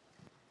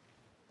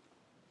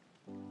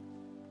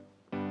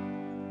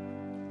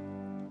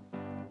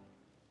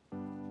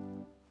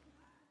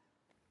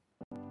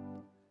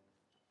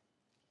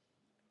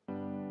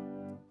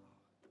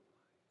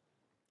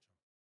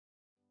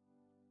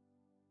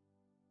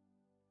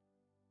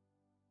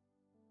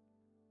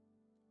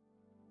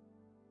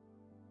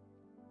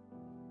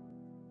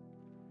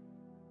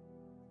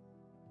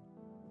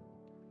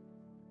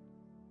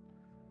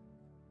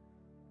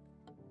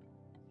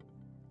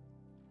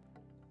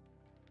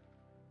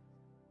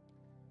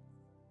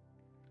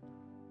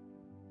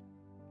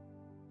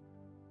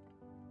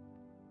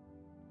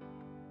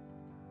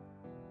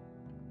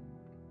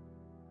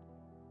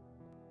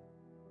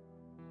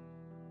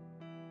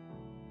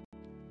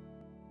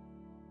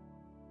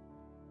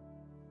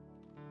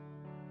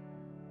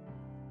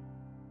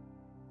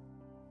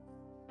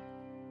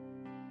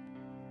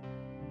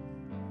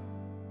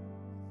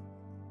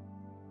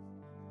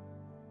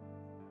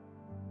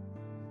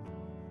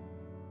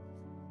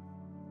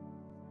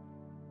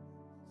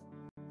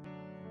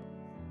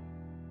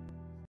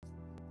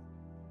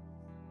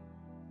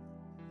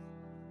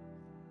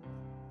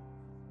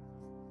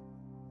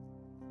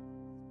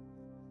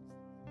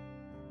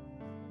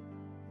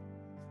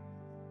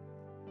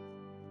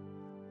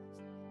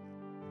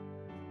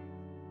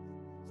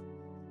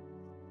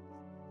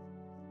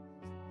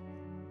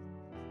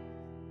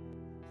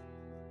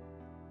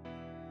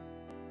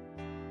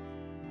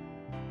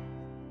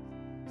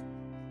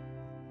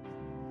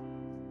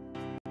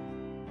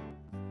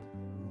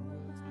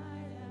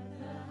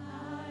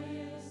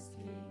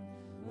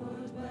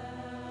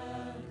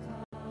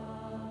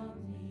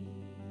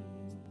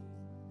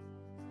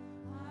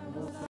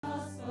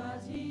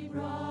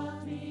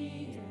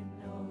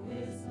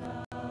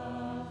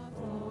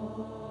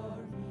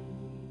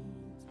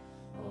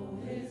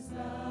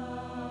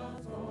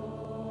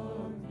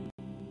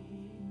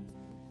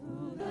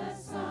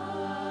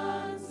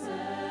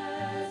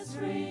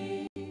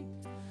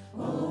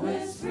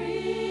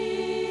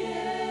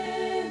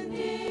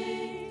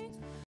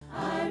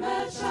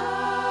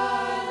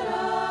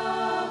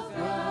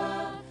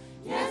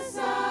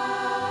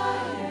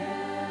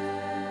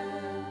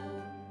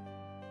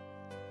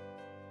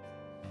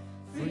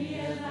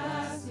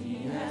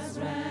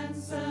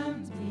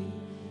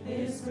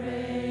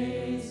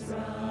 grace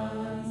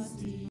runs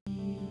deep.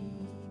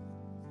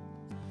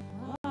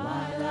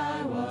 While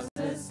I was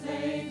a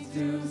slave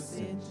to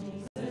sin,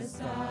 Jesus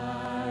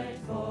died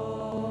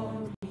for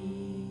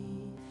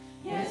me.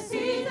 Yes,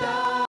 He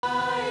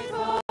died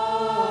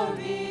for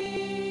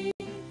me.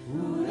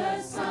 Who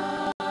the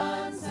Son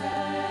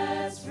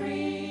sets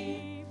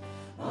free,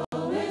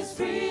 oh, is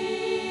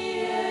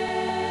free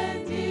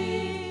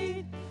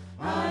indeed.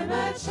 I'm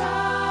a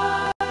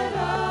child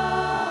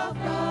of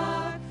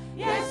God.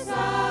 Yes,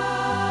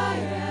 I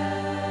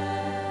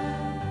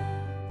am.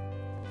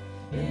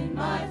 In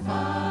my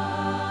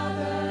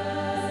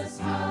Father's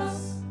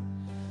house,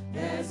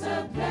 there's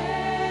a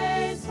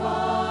place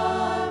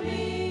for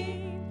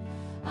me.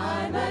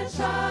 I'm a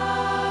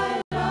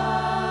child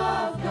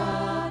of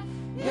God.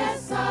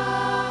 Yes,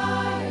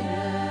 I am.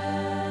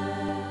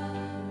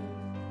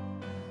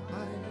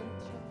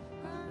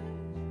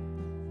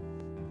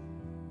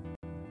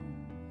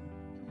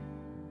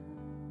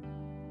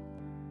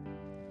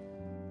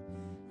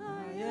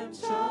 I am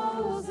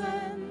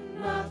chosen,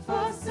 not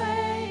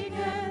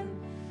forsaken.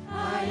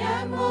 I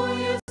am who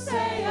you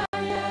say I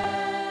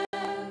am.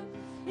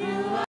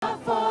 You are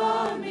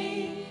for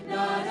me,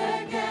 not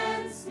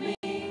against me.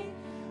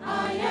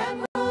 I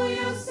am who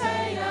you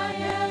say I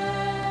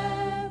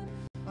am.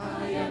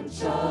 I am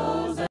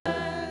chosen,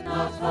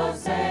 not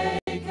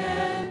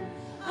forsaken.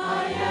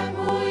 I am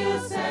who you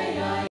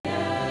say I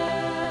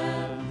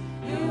am.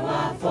 You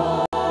are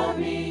for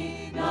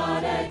me,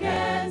 not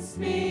against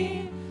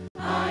me.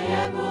 I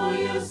am who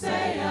you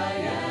say I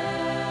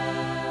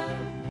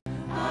am.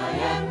 I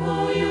am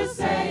who you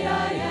say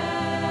I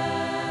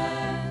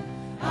am.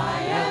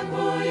 I am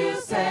who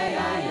you say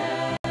I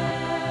am.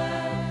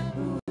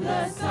 Who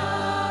the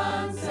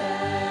Son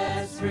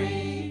sets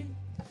free,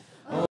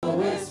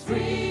 oh, is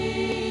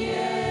free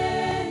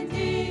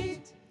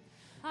indeed.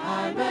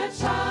 I'm a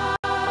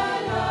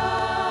child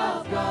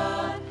of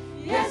God.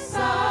 Yes,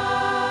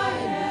 I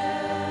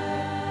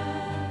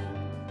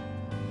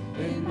am.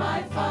 In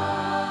my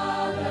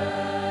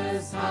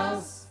Father's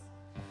house,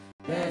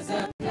 there's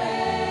a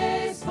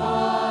place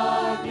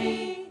for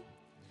me.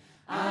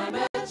 I'm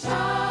a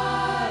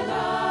child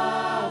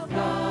of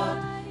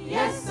God.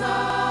 Yes,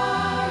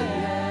 I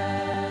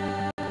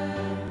am.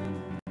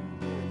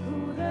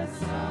 Who the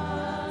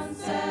Son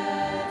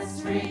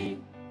sets free,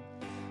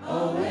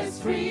 oh, is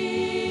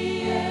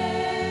free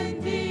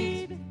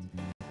indeed.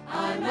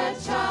 I'm a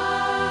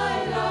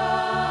child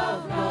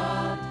of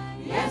God.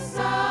 Yes,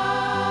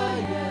 I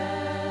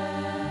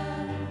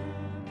am.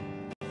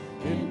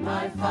 In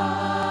my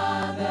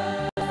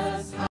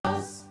Father's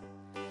house,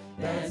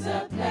 there's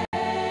a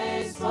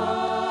place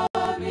for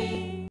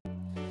me.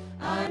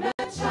 I'm a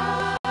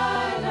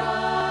child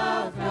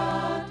of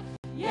God.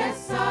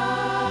 Yes,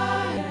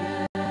 I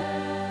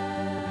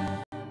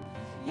am.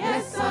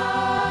 Yes,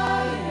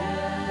 I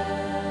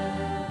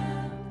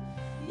am.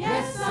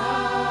 Yes, I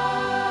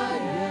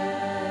am.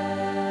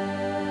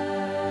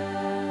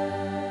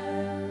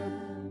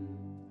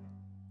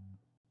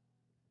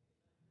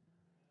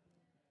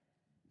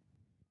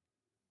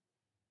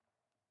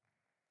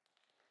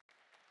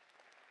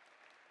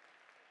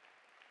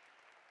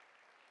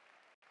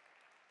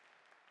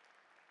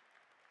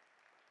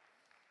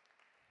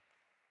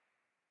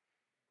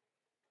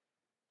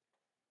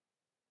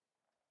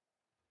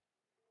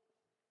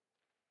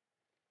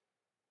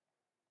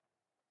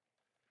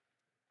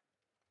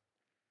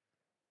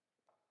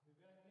 Wir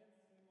werden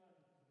jetzt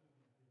jemanden,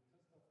 den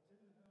Christoph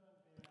Till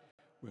hören, der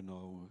We're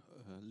now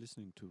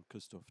listening to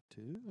Christoph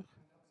Till.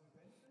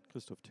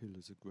 Christoph Till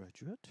is a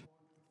graduate.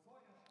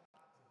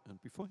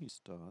 And before he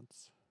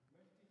starts,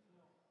 möchte ich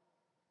noch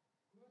kurz, das habe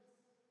ich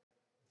leider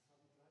vergessen,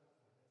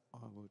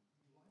 I would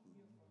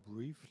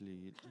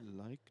briefly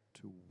like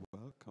to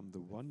welcome the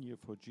 1 Year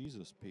for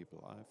Jesus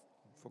people. I've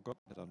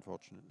forgotten it,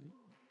 unfortunately.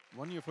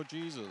 1 Year for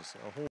Jesus,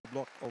 a whole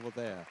block over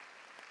there.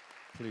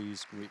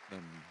 Please greet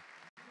them.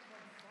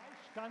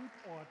 zwei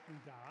Standorten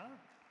da.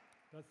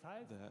 Das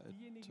heißt, There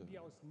diejenigen, die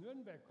aus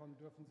Nürnberg kommen,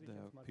 dürfen sich There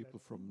are jetzt mal people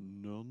setzen.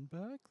 from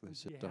Nuremberg, they Und die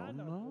sit down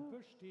now.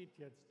 Herner-Gruppe steht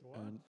jetzt dort.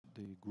 And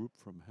the group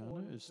from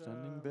Hannah is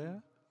standing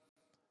there.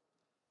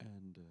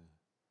 And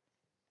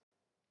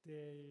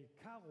der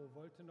Caro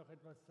wollte noch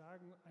etwas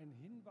sagen, ein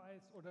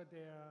Hinweis, oder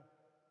der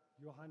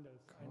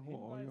Johannes. Ein Caro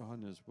or Hinweis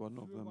Johannes, one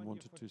of für them 1 Year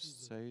wanted for to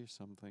Jesus. say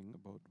something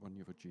about 1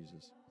 Year for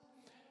Jesus.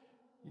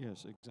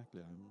 Yes,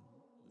 exactly. I'm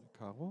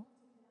Caro,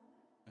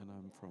 and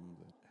I'm from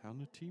the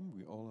Herne team.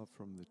 We all are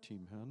from the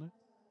team Herne.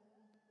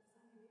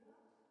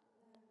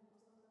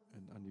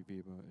 And Andi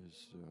Weber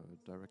is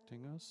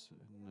directing us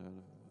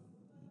in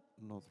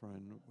North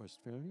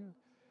Rhine-Westphalia.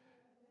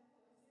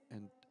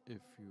 And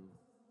if you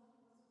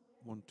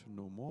want to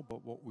know more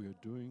about what we are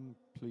doing,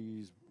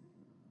 please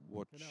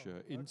watch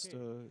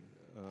Insta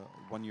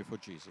 1 Year for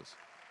Jesus.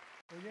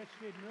 Und jetzt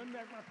steht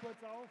Nürnberg mal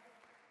kurz auf.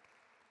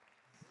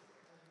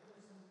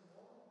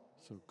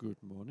 So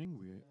good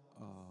morning.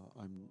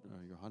 I'm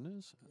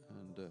Johannes,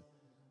 and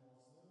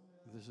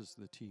this is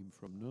the team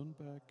from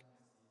Nuremberg.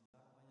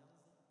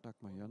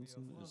 Dagmar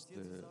Jansen is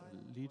the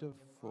leader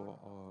for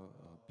our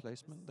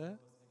placement there.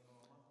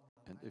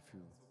 And if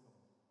you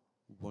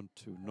want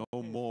to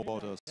know more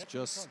about us,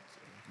 just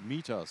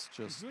meet us, Ich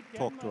just würde gerne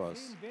talk to mal us.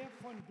 sehen, wer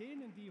von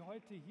denen, die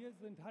heute hier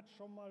sind, hat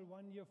schon mal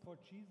One Year for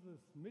Jesus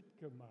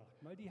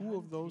mitgemacht. Mal die Who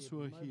of Hand those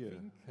who are heben, mal here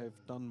winken. have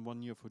done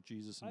 1 year for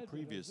Jesus in Also, da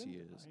previous sind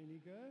years?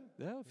 einige.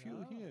 There are a few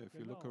Ja, here, if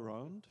you look genau.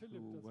 around,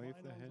 Philipp, who das war wave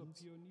einer their unserer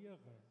hands. Pioniere.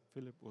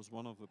 Philip was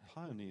one of the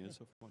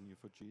pioneers of 1 year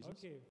for Jesus.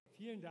 Okay,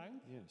 vielen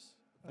Dank. Yes,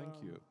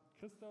 thank you.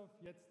 Christoph,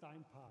 jetzt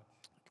dein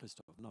Part.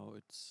 Christoph, now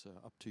it's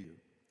up to you.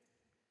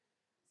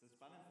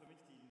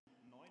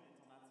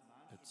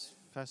 It's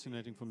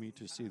fascinating for me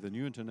to see the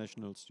new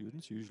international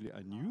students. Usually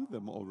I knew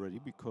them already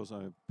because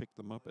I picked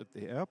them up at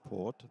the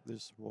airport.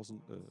 This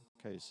wasn't the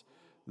case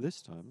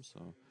this time,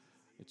 so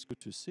it's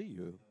good to see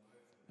you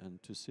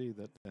and to see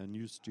that there are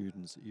new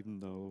students, even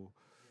though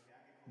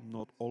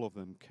not all of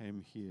them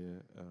came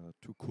here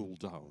to cool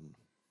down.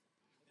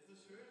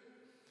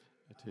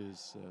 It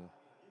is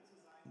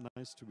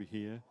nice to be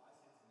here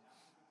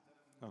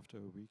after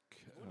a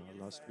week.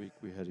 Last week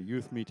we had a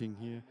youth meeting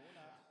here.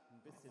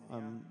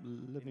 I'm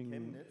living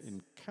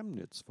in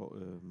Chemnitz for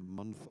a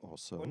month or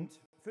so. And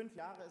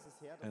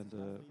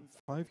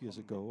 5 years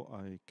ago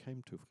I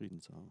came to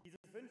Friedensau.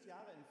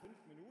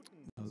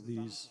 Now,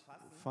 these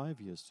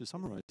 5 years, to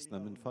summarize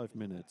them in 5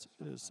 minutes,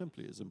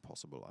 simply is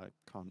impossible. I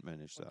can't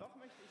manage that.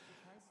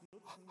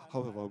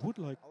 However, I would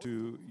like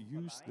to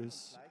use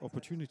this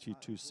opportunity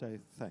to say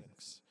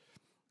thanks.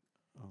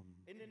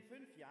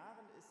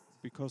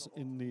 Because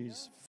in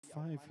these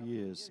 5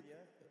 years,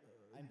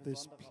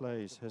 this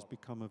place has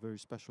become a very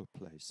special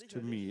place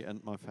to me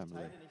and my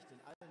family.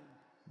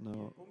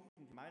 Now,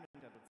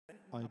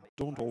 I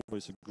don't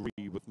always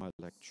agree with my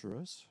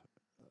lecturers,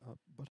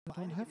 but I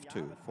don't have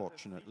to,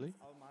 fortunately.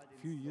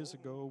 A few years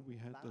ago, we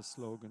had the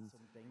slogan,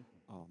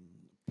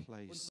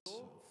 place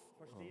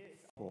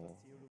for,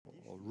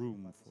 or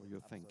room for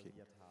your thinking.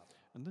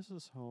 And this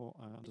is how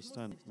I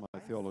understand my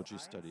theology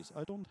studies.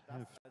 I don't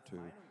have to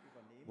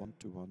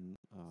one-to-one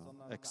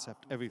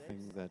accept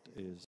everything that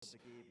is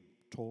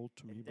told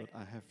to me, but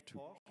I have to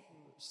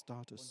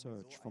start a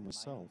search for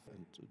myself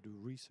and to do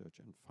research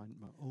and find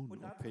my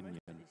own opinion.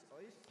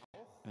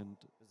 And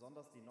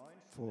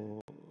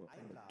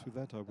to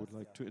that I would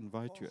like to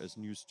invite you as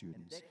new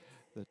students,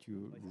 that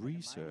you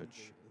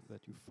research,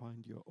 that you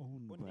find your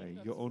own way,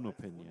 your own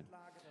opinion,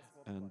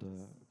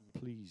 and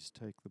please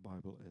take the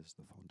Bible as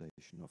the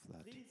foundation of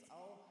that.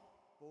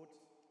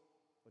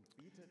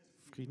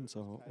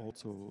 Friedensau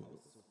also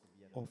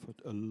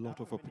offered a lot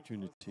of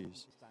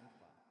opportunities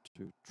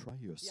to try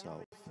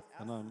yourself,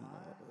 and I'm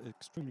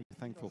extremely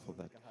thankful for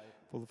that.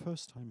 For the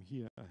first time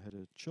here, I had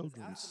a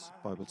children's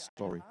Bible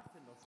story.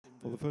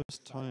 For the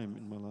first time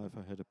in my life,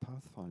 I had a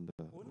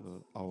Pathfinder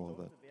hour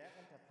that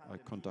I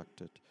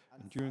conducted.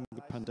 And during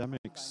the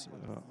pandemics,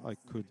 I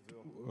could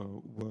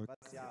work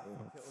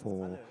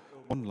for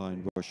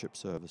online worship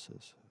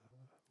services,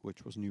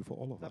 which was new for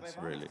all of us,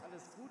 really.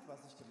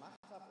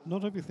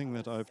 Not everything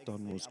that I've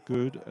done was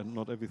good, and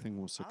not everything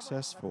was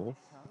successful,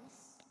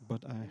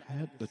 but I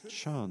had the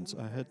chance,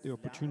 I had the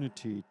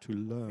opportunity to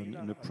learn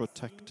in a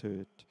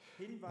protected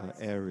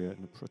area,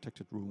 in a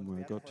protected room, where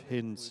I got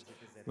hints,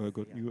 where I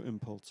got new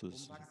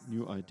impulses,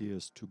 new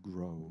ideas to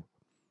grow.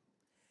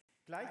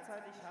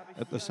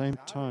 At the same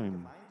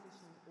time,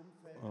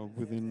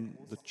 within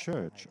the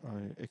church,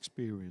 I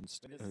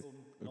experienced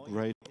a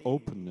great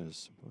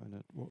openness when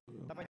it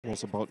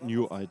was about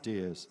new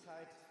ideas.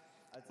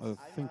 I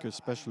think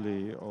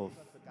especially of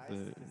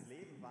the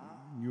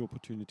new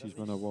opportunities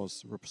when I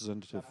was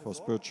representative for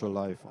spiritual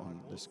life on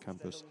this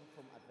campus,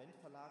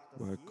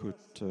 where I could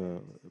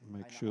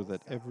make sure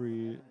that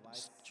every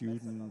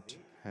student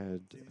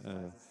had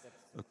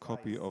a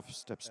copy of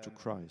Steps to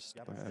Christ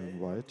by Ellen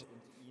White.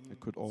 I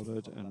could order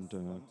it and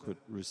could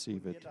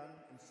receive it.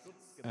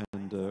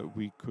 And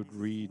we could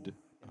read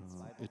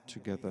it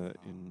together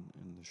in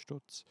the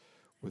Stutz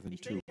within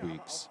 2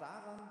 weeks.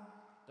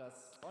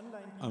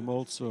 I'm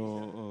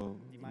also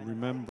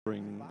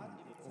remembering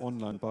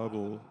online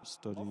Bible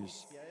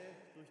studies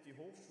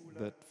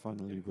that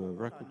finally were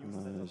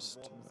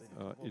recognized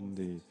in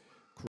the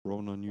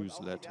Corona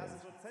newsletter,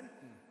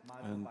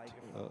 and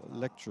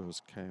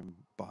lecturers came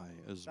by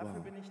as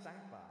well.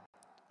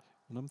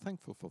 And I'm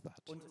thankful for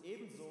that.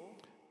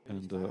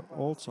 And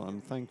also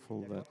I'm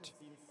thankful that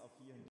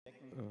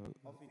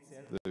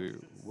the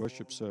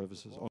worship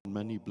services on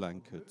many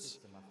blankets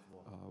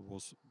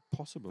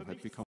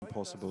had become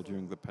possible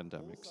during the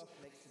pandemics.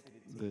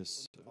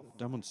 This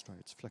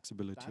demonstrates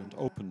flexibility and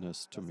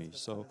openness to me.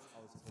 So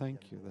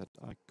thank you that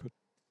I could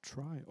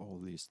try all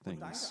these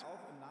things.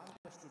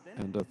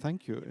 And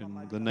thank you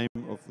in the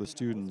name of the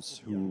students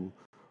who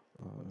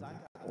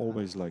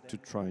always like to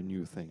try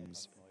new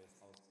things.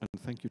 And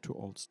thank you to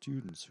all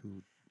students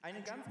who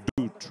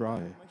do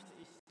try.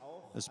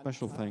 A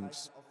special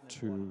thanks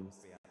to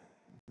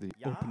the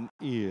open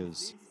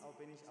ears.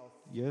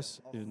 Yes,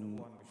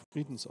 in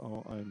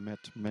Friedensau I met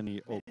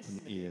many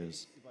open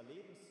ears.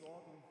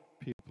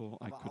 People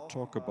I could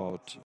talk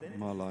about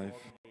my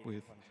life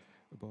with,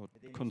 about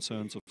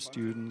concerns of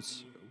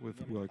students with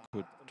who I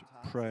could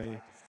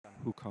pray,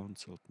 who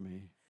counseled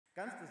me.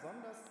 Ganz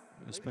besonders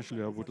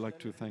Especially, I would like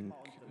to thank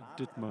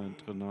Dietmar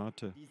and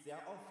Renate, die sehr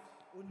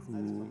oft uns als who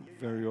Familie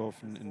very ein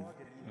often offenes Ohr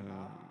geliehen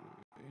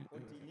haben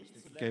und die nicht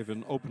zuletzt gave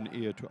an open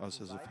ear to us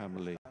zur as a Seite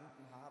family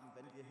gestanden haben,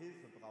 wenn wir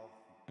Hilfe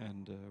brauchten.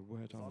 and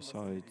were at our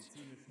Besonders im sides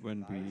medizinischen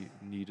when we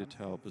Bereich needed haben sie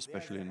help, uns sehr,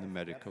 especially sehr in the oft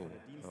medical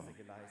wertvolle Dienste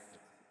geleistet.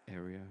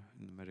 area,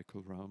 in the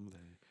medical realm. They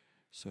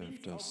served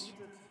Friedensau us.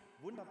 bietet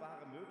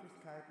wunderbare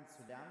Möglichkeiten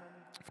zu lernen,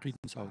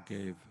 Friedensau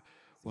gave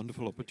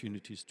wonderful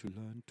opportunities to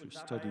learn, to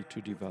study,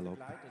 to develop,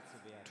 begleitet zu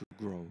werden. to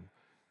grow.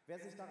 Wer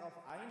sich darauf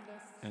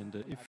einlässt And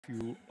und if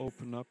you aktiv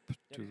open up der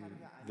to kann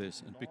hier einen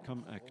this and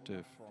become enormen Sprung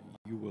active, nach vorn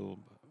you machen. will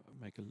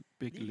make a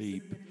big Lieb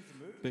leap, sind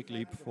mir diese big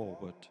leap Möglichkeiten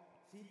forward. geworden,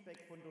 Feedback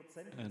von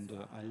Dozenten And zu I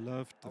erhalten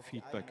loved the auf die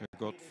feedback eigene I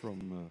got Predigt,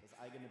 from das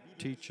eigene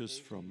teachers,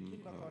 Bibelgespräch, from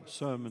Kindergottesdienst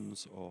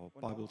sermons or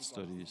und auch Bible die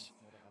studies Gottesdienstmoderation.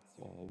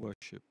 or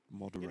worship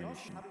Genossen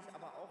moderation. habe ich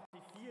aber auch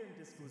die vielen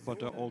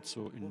But I Diskussionen,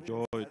 also wo wir uns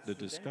enjoyed als the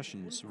Studenten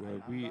discussions where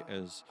we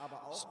untereinander, as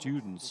aber auch mit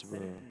students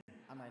Dozenten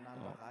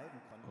aneinander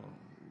reiben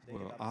konnten. Ich denke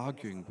were da besonders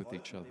arguing an with Rolf,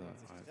 each mit dem other. man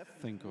sich I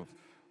trefflich think gut, of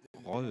mit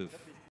dem man Rolf,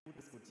 trefflich gut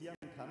diskutieren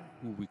kann.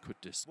 who we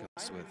could discuss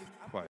Wobei wir with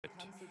nicht quite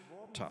abgekanzelt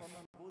wurden, tough,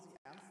 sondern wo sie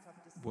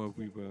ernsthaft where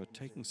we diskutiert were worden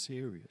taken sind.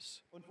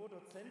 serious Und wo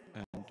Dozenten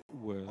and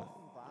offen where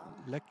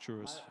waren,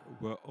 lecturers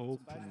mal were zum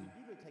open Beispiel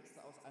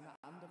Bibeltexte aus einer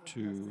anderen to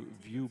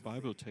Perspektive view zu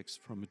Bible sehen. texts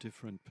from a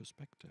different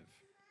perspective.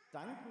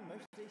 Danken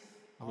möchte ich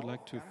I would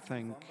like auch to ganz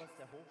thank besonders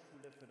der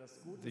Hochschule für das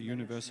gute the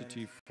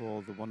university Management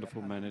for the der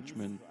wonderful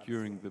management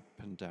during Pandemiesituation. the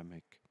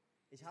pandemic.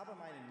 Ich habe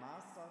meinen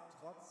Master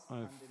trotz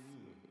I've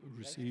Pandemie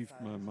received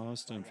my rechtzeitig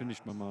master and 2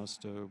 finished my Jahre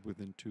master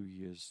within 2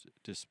 years,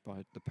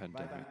 despite the Weil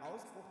pandemic. beim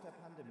Ausbruch der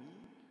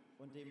Pandemie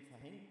und dem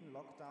verhängten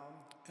Lockdown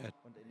At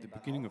und in the den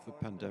beginning of the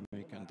darauffolgenden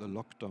pandemic and the Monaten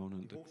lockdown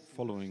and die the Hochschule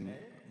following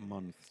schnell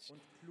months,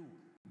 und klug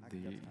the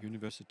agiert hat.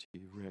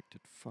 university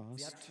reacted Sie hat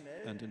fast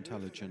schnell and Lösungen für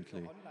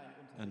intelligently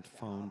Online-Unterricht and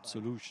found erarbeitet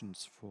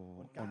solutions for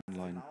und ganz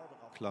online genau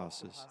darauf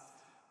classes aufgepasst,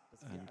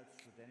 dass wir and als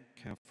Studenten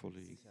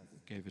carefully sicher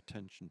sind. gave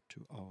attention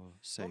to our Dort habe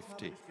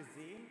safety. ich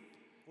gesehen,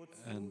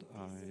 wozu And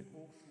diese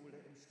Hochschule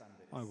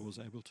imstande I ist. was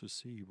able to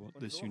see what Und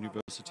this so habe ich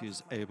university is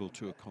fast meinen able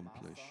to kompletten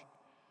accomplish.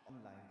 Master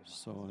online gemacht.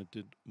 So I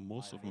did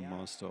most Mal of my mehr,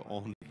 master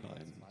mal weniger zu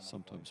online, meiner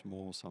sometimes Freude.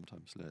 more,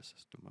 sometimes less,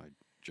 to my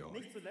joy.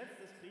 Nicht zuletzt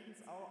ist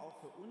Friedensau auch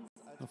für uns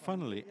als Now,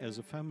 finally, Familie as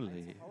a ein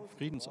family, Zuhause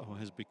Friedensau geworden,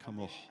 has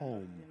become a an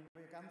home den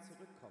wir gern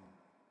zurückkommen.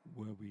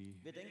 where we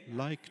Wir denken an die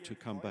like to vielen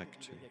come Freunde, back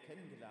die to. wir hier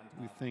kennengelernt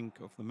We haben.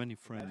 think of the many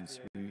Zum friends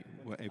Beispiel we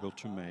were unsere able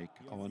to Nachbarn, make,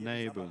 die uns our jeden Sabbat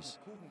neighbors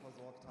mit Kuchen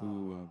versorgt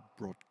who haben.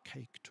 brought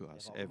cake to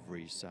us war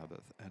every unglaublich lecker.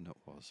 Sabbath, and it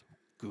was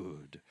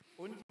good.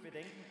 Und wir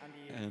denken an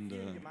die And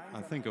vielen I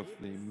gemeinsamen think of the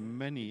Erlebnisse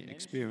many mit Menschen,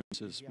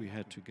 experiences die we wir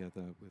had hatten.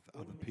 together with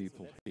other Und nicht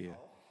people zuletzt here.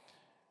 auch,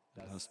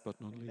 And dass last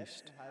but not im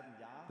least, letzten halben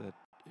Jahr that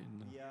in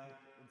the wir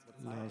unsere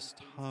Zeit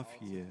last in half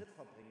Friedensau zu year dritt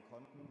verbringen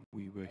konnten,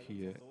 we were weil unser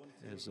here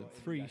Sohn as a Theodor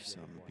in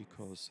threesome geboren ist.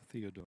 because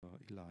Theodore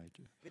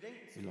Elijah Wir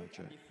denken zurück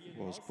an die vielen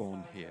was born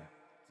Hausreisen, here.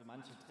 so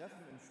manche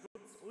Treffen im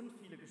Stutz und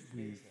viele We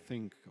Gespräche.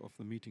 think of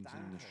the meetings in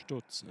the Danke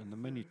Stutz and the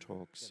many für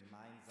talks.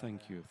 gemeinsame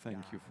Thank you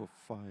Jahre. for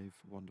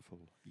 5 wonderful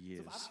Zum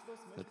years Abschluss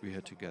that möchte we ich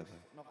had noch together.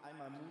 euch noch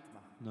einmal Mut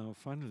machen. Now,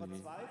 finally,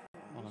 Verzweifelt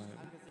nicht I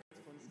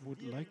angesichts von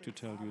would like to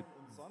tell you,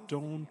 Studierendenzahlen und sonstigen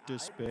don't Ereignissen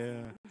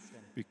despair und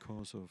Umständen.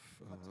 because of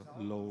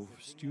Vertraut low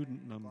diese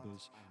student Dinge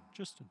numbers. Gott an.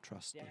 Just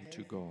entrust Der them to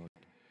helfen God,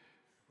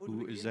 Und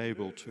who is beginnt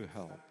able to lösungs-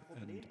 help, statt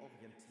and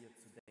problemorientiert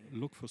zu denken.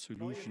 look for Neue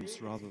solutions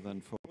Wege rather zu than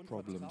gehen for und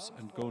problems,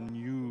 and go vertrauensvoll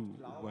new und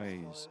glaubensvoll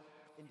ways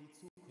in die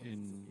Zukunft zu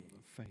in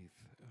gehen. faith.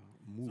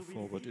 Move So wie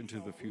forward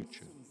into Friedensau the uns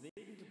future. zum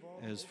Segen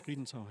geworden As ist,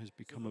 Friedensau has so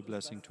become a wird es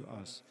blessing das to über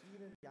us,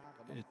 viele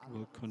Jahre noch it will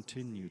anderen zum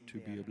continue Segen to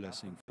be a werden.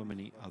 blessing Davon for bin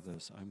many ich überzeugt.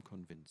 others, I'm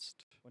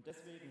convinced. Und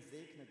deswegen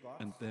segne Gott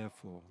And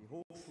therefore, die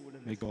Hochschule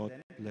may mit God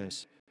Studenten,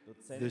 bless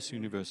Dozenten this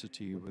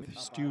university und with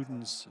Mitarbeitern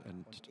students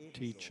and und ebenso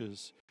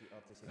teachers die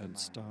örtliche and Gemeinde.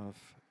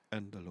 staff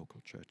and the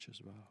local church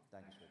as well.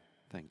 Dankeschön.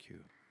 Thank you.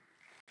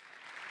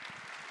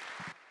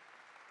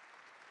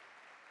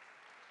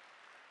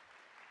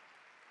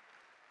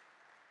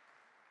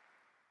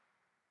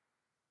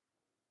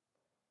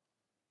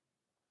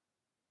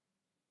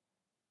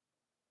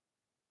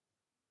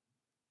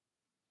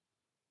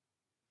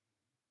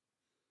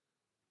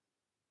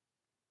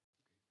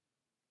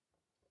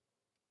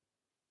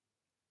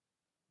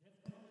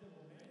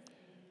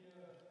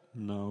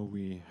 Now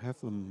we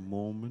have a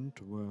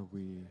moment where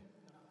we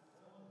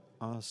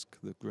ask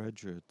the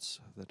graduates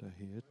that are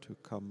here to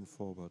come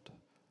forward.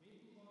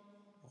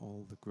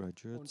 All the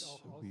graduates,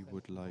 we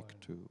would like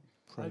to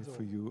pray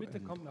for you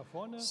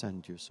and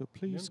send you. So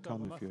please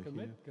come if you're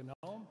here.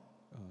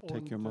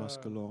 Take your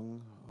mask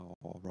along,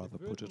 or rather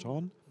put it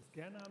on,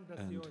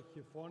 and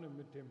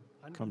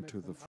come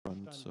to the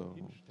front. So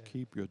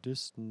keep your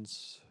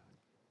distance,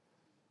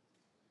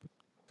 but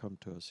come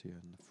to us here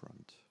in the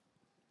front.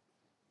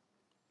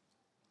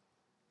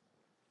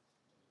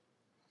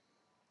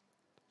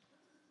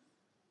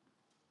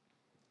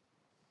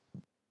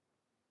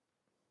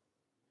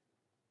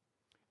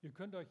 Ihr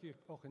könnt euch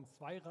auch in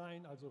 2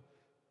 Reihen, also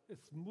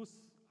es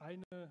muss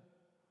eine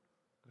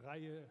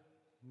Reihe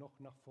noch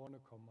nach vorne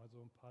kommen,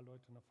 also ein paar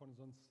Leute nach vorne,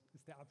 sonst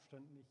ist der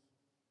Abstand nicht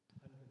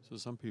angenehm. So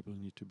some people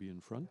need to be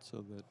in front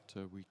so that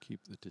we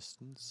keep the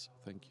distance.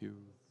 Thank you.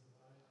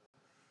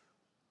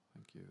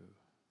 Thank you.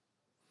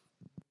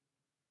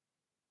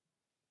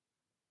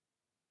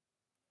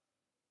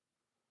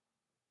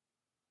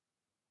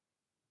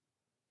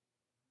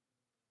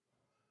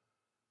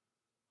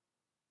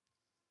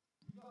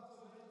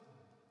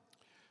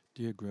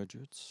 Dear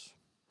graduates,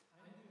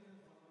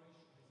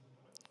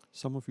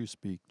 some of you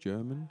speak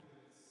German.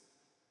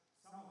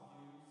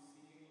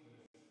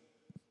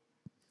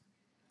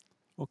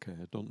 Okay,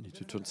 I don't need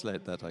to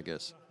translate that, I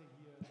guess.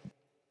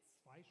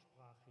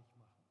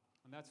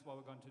 And that's why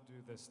we're going to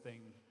do this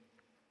thing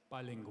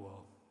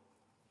bilingual.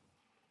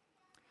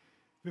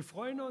 Wir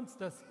freuen uns,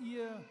 dass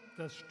ihr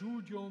das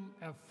Studium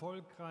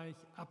erfolgreich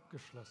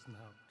abgeschlossen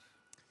habt.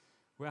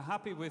 We're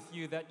happy with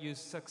you that you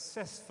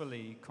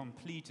successfully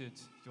completed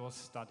your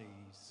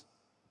studies.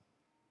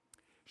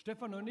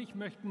 Stefan und ich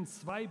möchten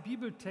 2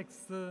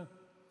 Bibeltexte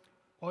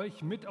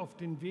euch mit auf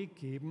den Weg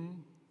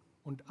geben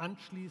und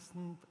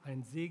anschließend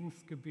ein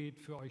Segensgebet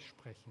für euch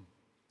sprechen.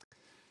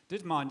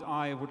 Dietmar and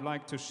I would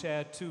like to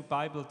share 2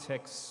 Bible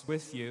texts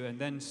with you and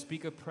then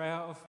speak a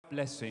prayer of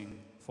blessing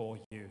for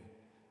you.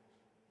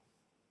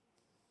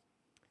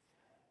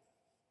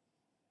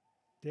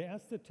 Der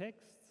erste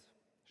Text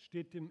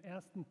steht im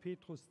 1.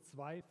 Petrus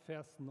 2,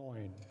 Vers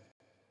 9.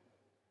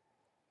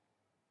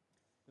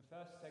 The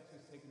first text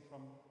is taken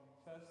from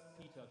 1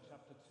 Peter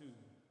chapter 2,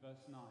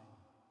 verse 9.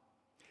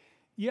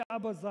 Ihr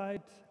aber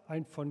seid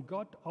ein von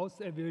Gott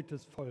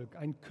auserwähltes Volk,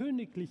 eine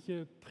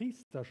königliche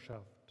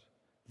Priesterschaft,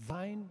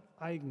 sein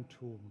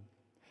Eigentum,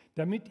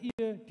 damit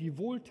ihr die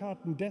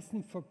Wohltaten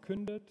dessen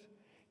verkündet,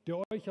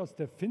 der euch aus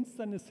der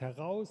Finsternis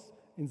heraus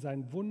in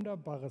sein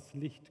wunderbares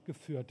Licht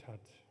geführt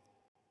hat.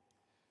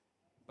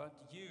 But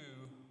you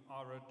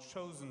are a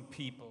chosen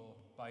people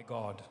by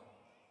God,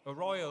 a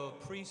royal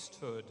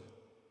priesthood.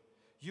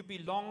 You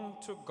belong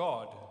to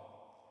God,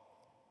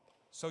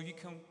 so you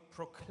can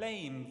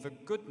proclaim the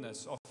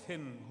goodness of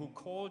him who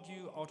called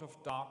you out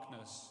of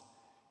darkness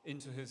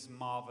into his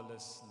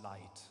marvelous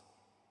light.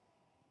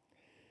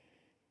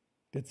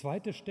 Der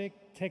zweite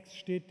Text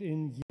steht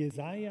in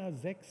Jesaja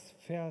 6,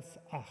 Vers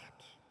 8.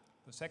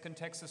 The second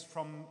text is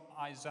from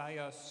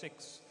Isaiah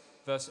 6,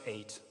 verse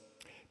 8.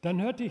 Dann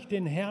hörte ich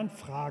den Herrn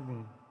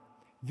fragen,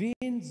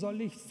 wen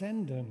soll ich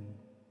senden?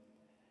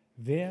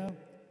 Wer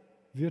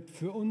wird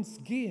für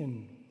uns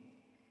gehen?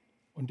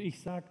 Und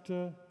ich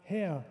sagte,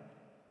 Herr,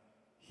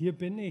 hier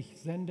bin ich,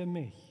 sende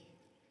mich.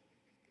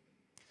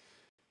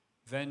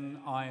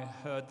 Then I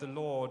heard the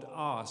Lord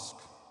ask,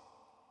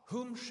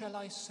 whom shall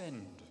I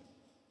send?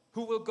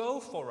 Who will go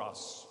for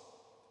us?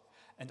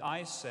 And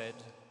I said,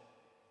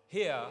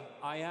 here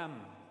I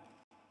am,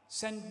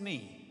 send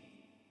me.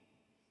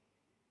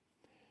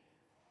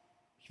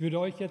 Ich würde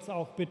euch jetzt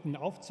auch bitten,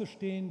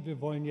 aufzustehen.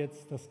 Wir wollen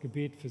jetzt das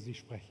Gebet für Sie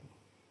sprechen.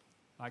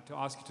 I'd like to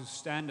ask you to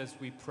stand as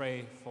we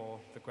pray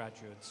for the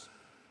graduates.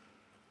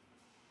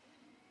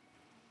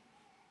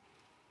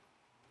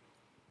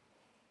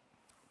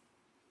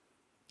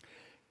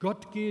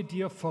 Gott gehe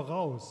dir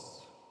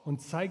voraus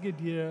und zeige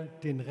dir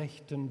den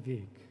rechten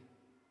Weg.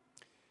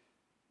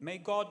 May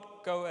God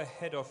go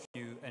ahead of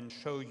you and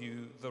show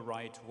you the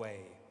right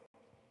way.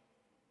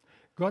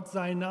 Gott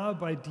sei nahe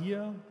bei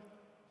dir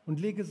und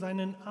lege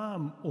seinen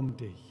Arm um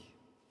dich.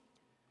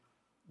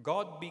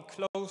 God be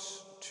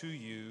close to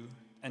you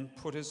and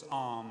put his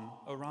arm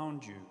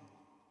around you.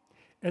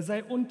 Er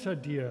sei unter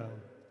dir,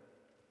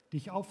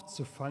 dich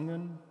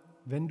aufzufangen,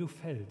 wenn du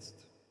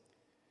fällst.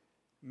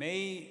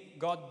 May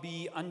God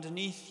be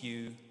underneath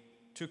you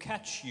to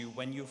catch you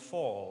when you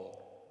fall.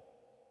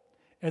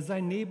 Er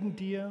sei neben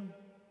dir,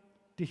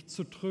 dich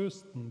zu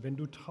trösten, wenn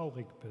du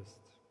traurig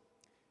bist.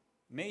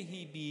 May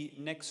he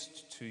be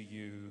next to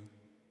you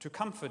to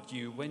comfort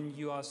you when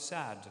you are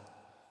sad.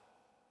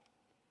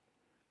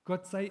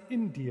 Gott sei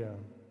in dir,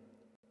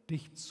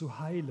 dich zu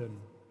heilen.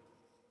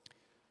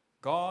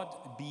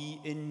 God be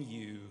in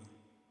you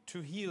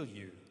to heal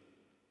you.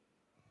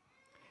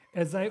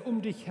 Er sei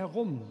um dich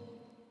herum,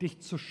 dich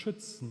zu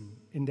schützen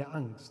in der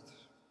Angst.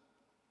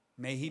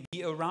 May he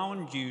be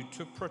around you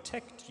to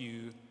protect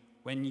you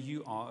when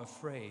you are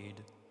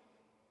afraid.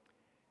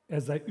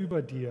 Er sei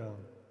über dir,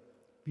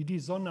 wie die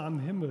Sonne am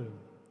Himmel,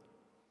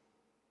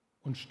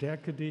 und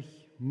stärke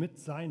dich mit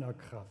seiner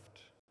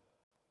Kraft.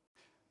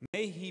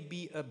 May he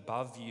be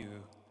above you,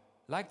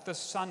 like the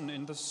sun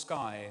in the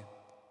sky,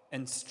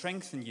 and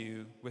strengthen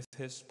you with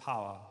his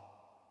power.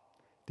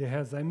 Der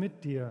Herr sei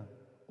mit dir,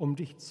 um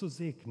dich zu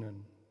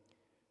segnen.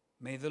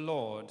 May the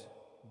Lord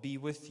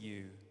be with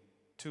you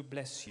to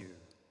bless you.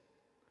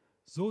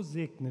 So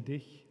segne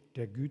dich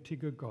der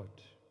gütige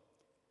Gott.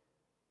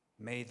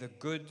 May the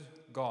good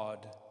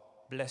God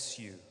bless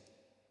you.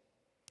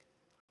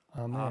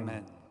 Amen.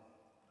 Amen.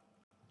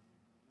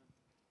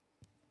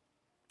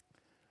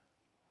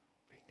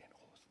 Wegen den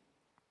Rosen.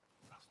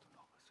 Sagst du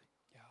noch was?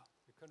 Ja,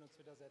 wir können uns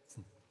wieder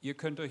setzen. Ihr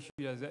könnt euch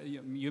wieder,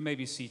 you may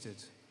be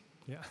seated.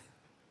 Ja.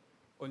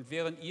 Und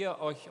während ihr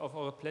euch auf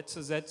eure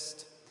Plätze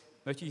setzt,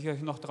 möchte ich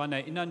euch noch daran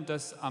erinnern,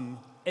 dass am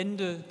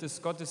Ende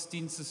des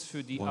Gottesdienstes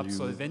für die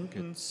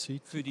Absolventen,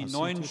 für die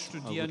neuen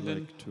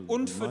Studierenden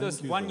und für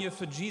das One Year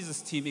for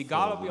Jesus Team,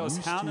 egal ob ihr aus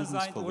Herne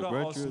seid oder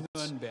aus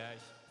Nürnberg,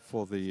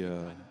 for the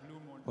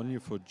One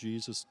Year for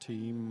Jesus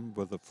team,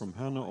 whether from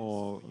Herne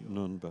or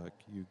Nürnberg,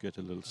 you get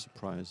a little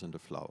surprise and a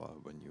flower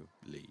when you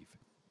leave.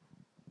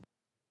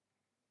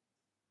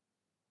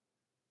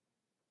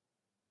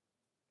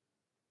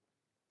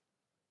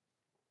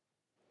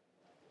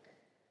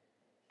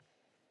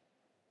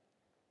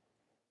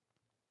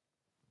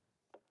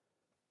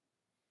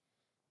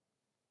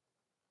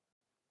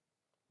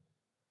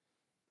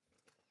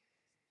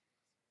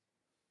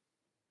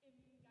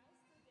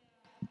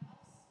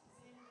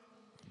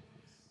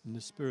 In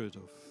the spirit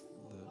of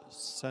the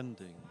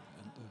sending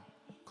and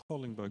the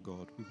calling by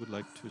God, we would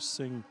like to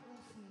sing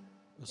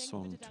a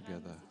song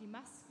together.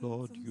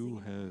 Lord,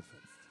 you have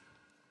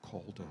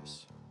called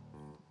us.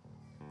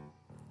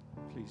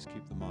 Please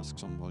keep the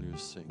masks on while you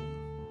sing.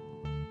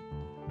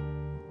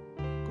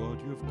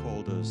 God, you have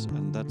called us,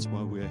 and that's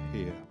why we're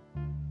here.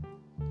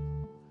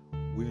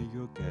 We're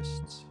your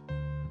guests,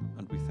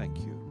 and we thank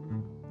you.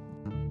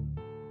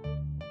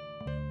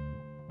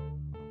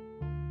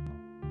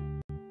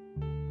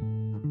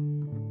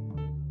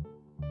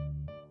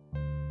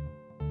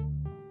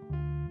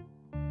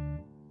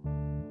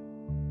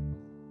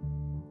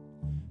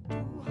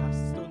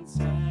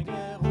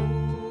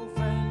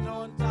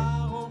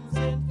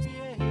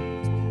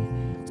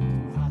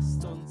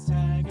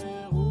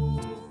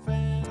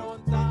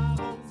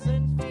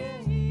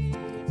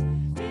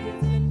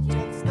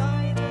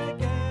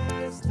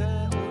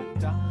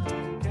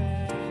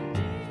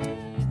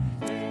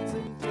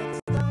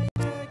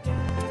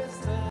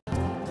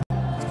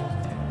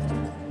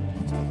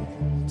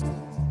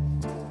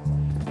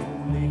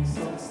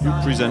 You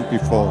present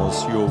before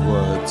us your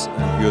words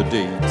and your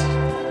deeds.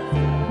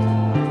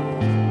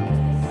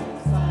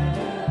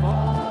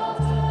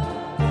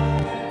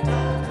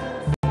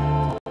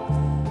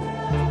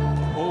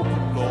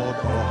 Open, Lord,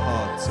 our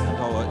hearts and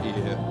our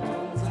ear.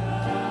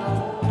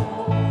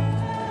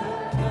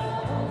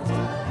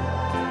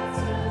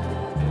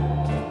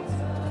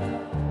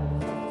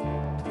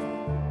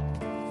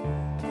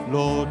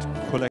 Lord,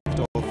 collect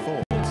our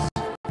thoughts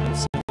and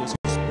send us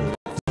your Spirit.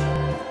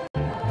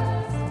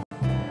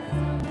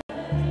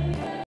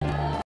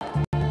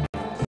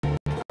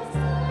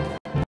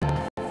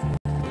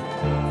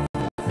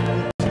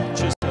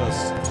 Teach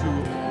us to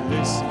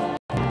listen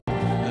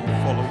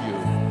and follow you.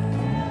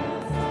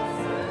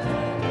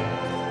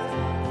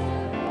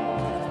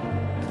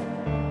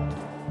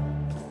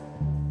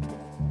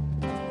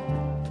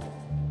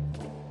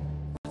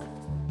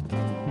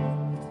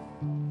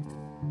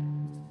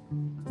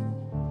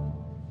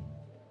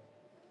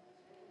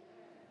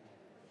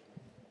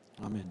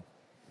 Amen.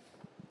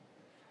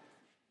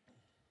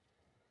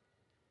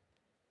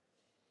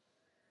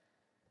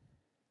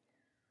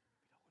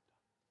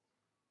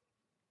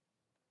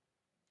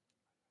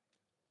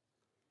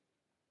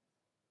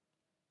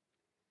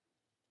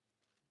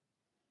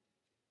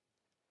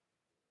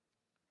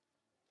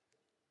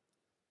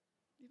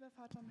 Lieber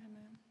Vater im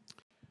Himmel,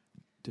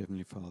 Dear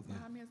Heavenly Father, wir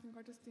haben jetzt einen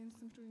Gottesdienst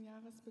zum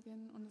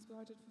Studienjahresbeginn und es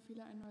bedeutet für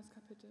viele ein neues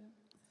Kapitel.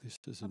 this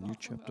is a new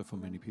chapter for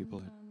many people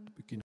at the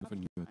beginning of a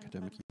new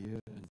academic year,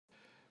 and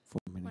for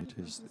many it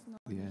is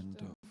the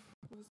end of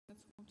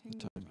the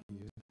time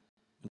here.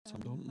 And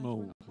some don't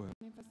know where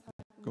to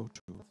go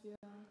to,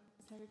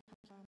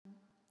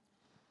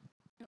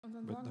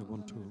 but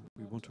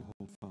we want to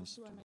hold fast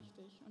to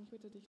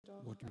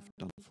what you've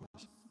done for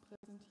us.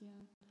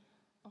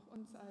 Auch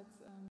uns als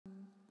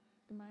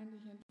Gemeinde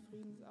hier in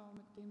Friedensau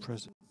mit dem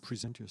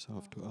Present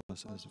yourself to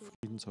us as a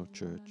Friedensau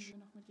Church. wir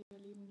noch mit dir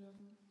leben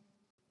dürfen.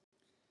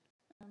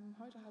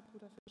 Heute hat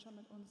Bruder Fischer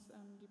mit uns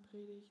die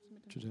Predigt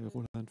mit dem Today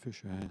Roland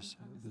Fischer has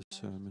the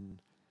sermon,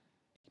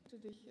 Ich bitte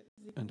dich,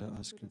 and I segne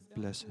ask für you, das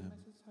bless Evangelium,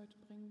 him was es heute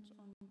bringt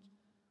und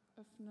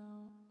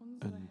öffne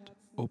unsere and Herzen,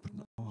 open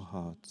unser our Verstand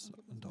hearts und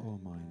gib and uns our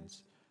Heiligen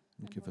minds Geist,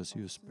 and ein give Wort us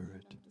your aufzunehmen,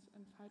 Spirit, damit es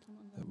Entfaltung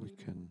in that unserem we Leben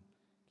can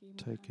geben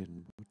take kann.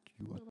 in what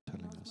you are Darüber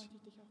telling hinaus us. möchte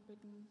ich dich auch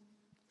bitten,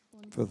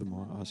 uns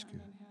Furthermore, immer I näher ask an you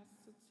dein Herz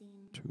zu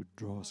ziehen, to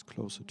draw us auch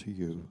closer für to meine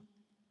you, Menschen.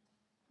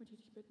 Würde ich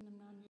dich bitten im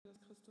Namen Jesus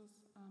Christus.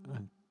 Amen.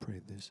 and pray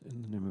this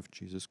in the name of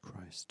Jesus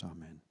Christ.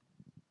 Amen.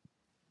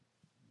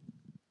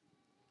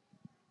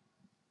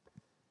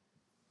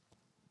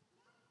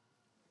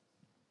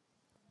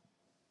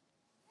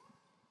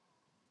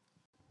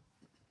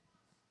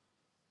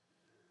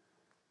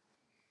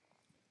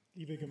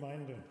 Liebe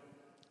Gemeinde,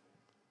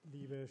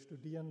 liebe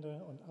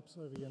Studierende und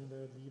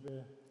Absolvierende,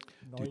 liebe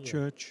Dear Neue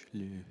church,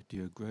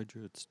 dear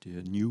graduates,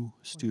 dear new und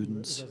liebe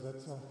students,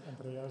 Übersetzer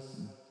Andreas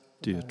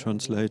für dear deine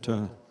translator,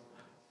 Anwesenheit.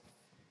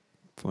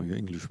 for your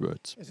English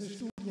words. Es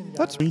ist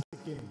That's me.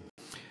 Studienjahresbeginn.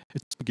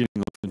 It's the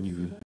beginning of a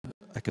new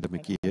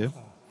academic year,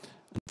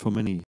 and for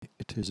many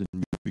it is a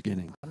new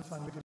beginning.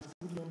 Anfang mit dem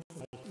Studium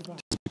vielleicht über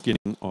It's the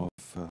beginning of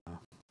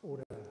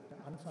oder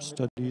der Anfang mit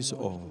studies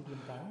einem neuen or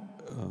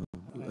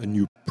Studiengang, a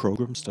new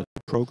program, study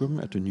program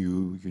at a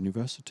new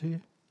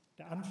university,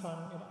 der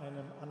Anfang in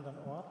einem anderen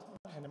Ort,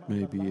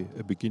 maybe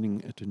a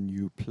beginning at a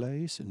new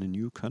place, in a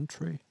new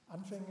country.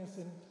 Anfänge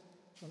sind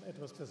schon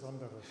etwas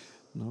Besonderes.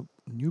 No,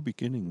 new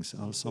beginnings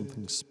are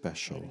something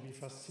special. Irgendwie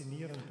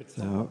faszinierend, They're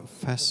bezaubernd,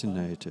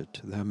 fascinated,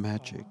 they're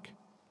magic,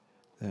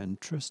 they're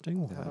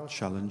interesting, they're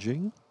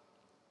challenging.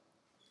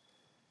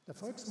 Der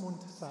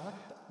Volksmund sagt,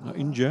 Now,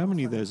 in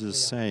Germany, there's a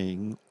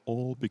saying,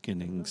 all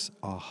beginnings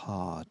are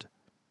hard.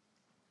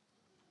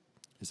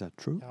 Is that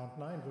true? ja und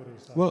nein, würde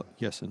ich sagen. Well,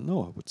 yes and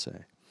no, I would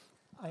say.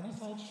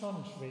 Einerseits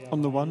schon schwer,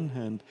 On the weil one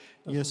hand,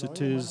 yes,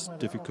 it is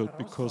difficult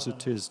because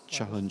it is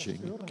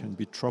challenging, it can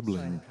be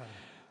troubling. sein kann,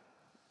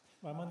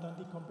 weil man dann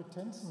die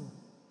Kompetenzen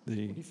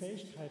The und die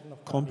Fähigkeiten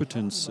noch gar nicht hat,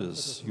 die man für competences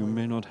das you Neue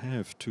may not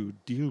have to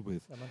deal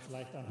with Wenn man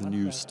vielleicht ein the new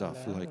Handwerk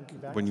stuff, erlernt like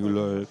und die when you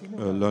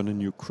Werkzeuge learn a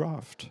new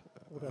craft,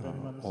 oder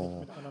wenn man sich or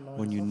mit einer neuen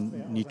when you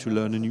Software need to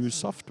learn a new auseinandersetzen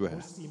software,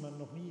 muss, die man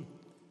noch nie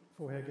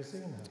vorher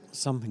gesehen hat.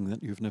 something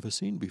that you've never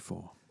seen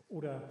before.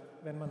 Oder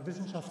wenn man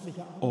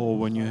wissenschaftliche Or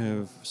when you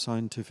Arbeiten have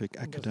scientific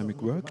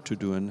academic work to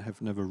do and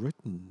have never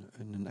written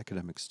in an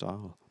academic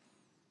style.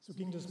 So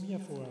ging das mir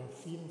vor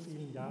vielen,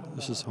 vielen Jahren.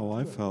 This beim is how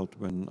I Abitur.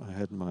 felt when I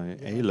had my Wir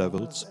waren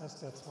A-levels. damals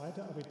erst der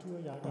zweite I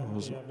Abiturjahrgang,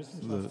 was der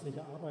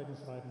wissenschaftliche Arbeiten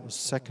schreiben the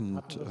musste. second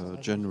Hatten das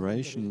eigentlich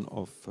generation im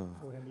of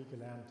Unterricht vorher nie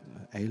gelernt.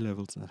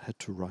 A-levels that had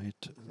to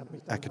write Ich habe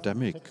mich dann für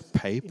academic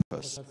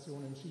papers.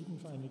 Textinterpretation entschieden,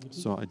 für eine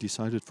So I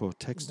decided for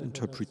text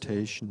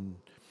interpretation,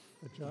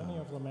 The Journey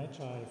of the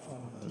Magi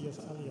von T.S.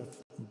 Eliot.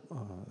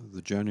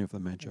 The Journey of the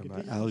Magi Ein by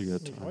Gedicht, das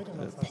Eliot, mich heute a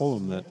noch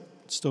poem that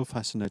fasziniert. still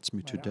fascinates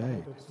me Meine today.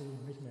 Arbeit dazu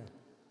nicht mehr.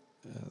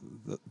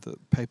 The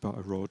paper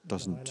I wrote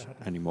doesn't Mittlerweile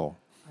hatte ich anymore.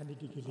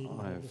 einige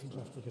Gelegenheit, I've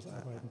wissenschaftliches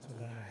Arbeiten zu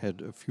lernen.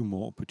 had a few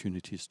more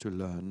opportunities to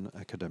learn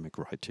academic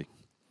writing.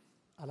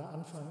 Aller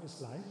Anfang ist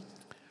leicht.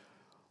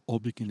 All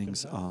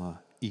beginnings are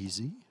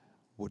easy.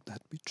 Would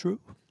that be true?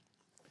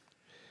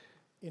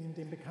 In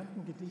dem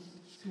bekannten Gedicht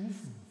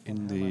Stufen von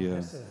In Hermann the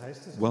Hesse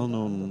heißt es unter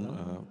well-known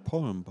anderem,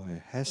 poem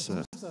by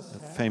Hesse, a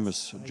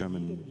famous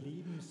German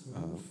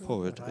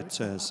poet, it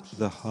says,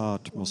 "The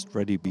heart must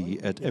ready be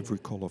at every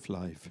call of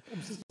life,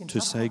 to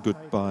say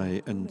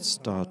goodbye and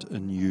start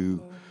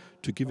anew,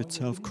 to give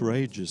itself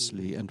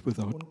courageously and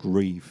without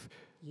grief,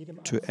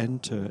 to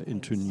enter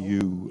into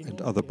new and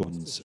other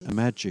bonds. A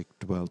magic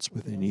dwells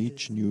within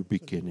each new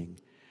beginning,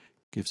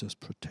 gives us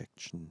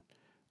protection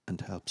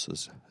and helps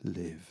us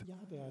live." ja,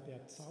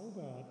 der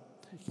Zauber,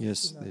 die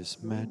Yes, this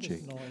Faszination magic,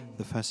 des Neuen,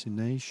 the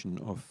fascination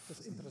of das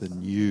the Interessante,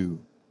 new,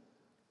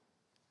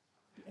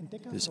 die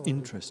Entdeckerfreude this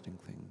interesting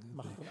thing,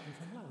 macht von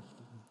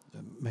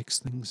Anfang leicht. makes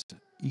things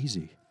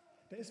easy.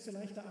 Da ist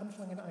vielleicht der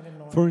Anfang in einem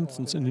neuen For Ort,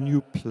 instance, in in a einer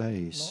new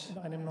place, in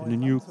einem in neuen a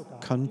new Land sogar,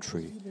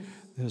 country, gibt es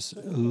there's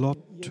vieles, a lot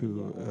wenn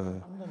ihr aus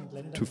anderen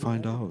Ländern to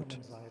find hierher out.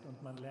 gekommen seid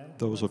und man lernt, wie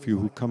Those man of you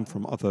who so come sagt,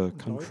 from other und Leute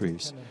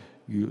countries,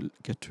 kennen. you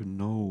get to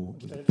know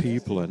the stellt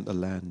people fest, and the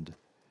land.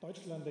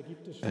 Deutschland, da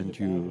gibt es schöne And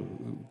you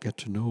Berge, get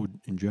to know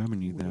in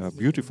Germany there are Gutes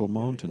beautiful Leben,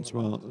 mountains.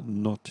 Well, Jericho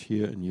not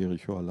here in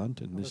Jerichoer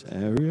Land, in aber this es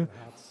gibt area,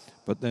 auch Harz.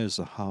 but there's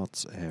a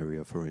Harz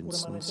area, for Oder man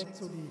instance. entdeckt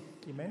so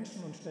die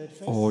Menschen und stellt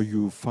fest, Or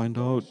you find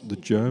out the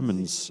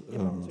Germans,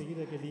 immer und zu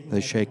jeder they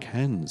Gelegenheit shake die Hand.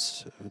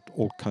 hands at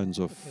all kinds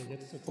of Okay,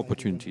 jetzt zur Zeit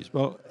opportunities.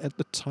 Well, at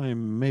the time,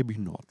 maybe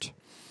not.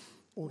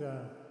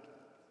 Oder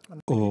man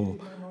Or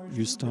beginnt immer ein neues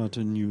you Studium. start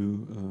a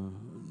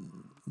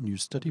new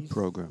study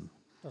program.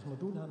 Das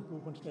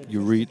Modulhandbuch und stellt You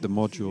fest, read es the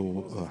gibt viele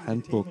module Kurse, viele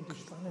handbook, Themen, die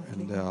spannend and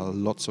klingen, there are die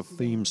lots of interessieren.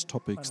 themes,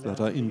 topics Man that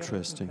lernt are Lehrer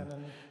interesting.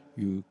 kennen,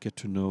 You get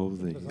to know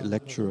the interessante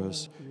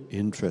lecturers, Personen, die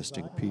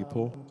interesting etwas zu sagen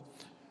people, haben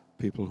und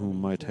people who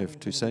might have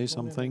to say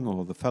something,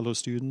 or the fellow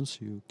students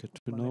you get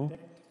to man know,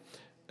 entdeckt,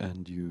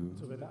 and you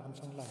so wird der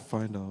Anfang leicht.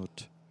 find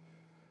out,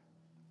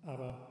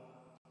 Aber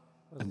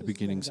was and the ist, wenn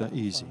beginnings der are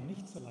easy. Anfang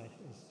nicht so leicht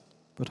ist?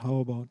 But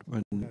how about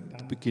when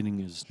the beginning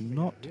is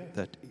not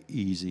that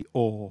easy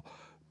or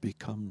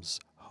becomes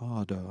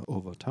harder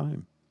over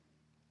time?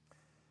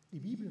 Die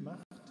Bibel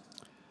macht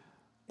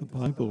The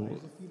Bible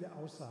interessanterweise viele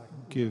Aussagen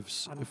über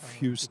gives a Anfang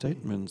few und Beginn.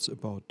 statements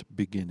about Es gibt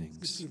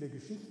beginnings. viele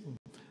Geschichten von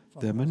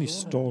There are many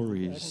Personen,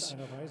 die in stories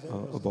irgendeiner Weise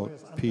etwas about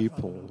Neues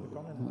people angefangen und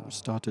begonnen who haben.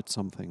 started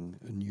something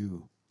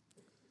new.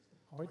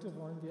 Heute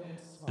wollen wir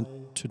uns And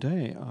zwei,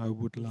 today I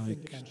would ich finde,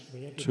 like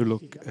ganz to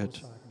look schwergewichtige at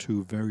Aussagen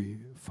two very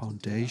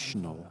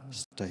foundational ansehen.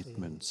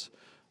 statements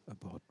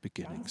about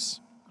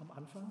beginnings. Am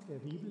Anfang der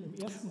Bibel, im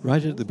ersten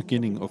Right Buch at the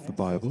beginning of the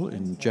Bible,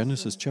 in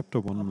Genesis chapter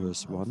 1,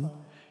 verse 1,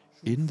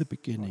 in the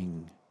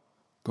beginning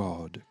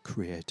God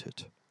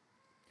created.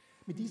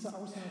 Mit dieser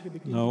Aussage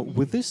beginnt Now, die Bibel.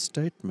 with this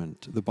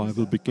statement, the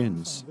Bible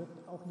begins. Wird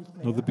auch nicht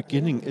Now, the näher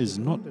beginning erklärt, is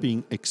not begründet.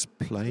 being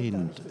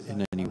explained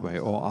in any way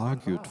or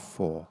argued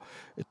for.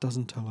 It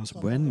doesn't tell us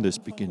when this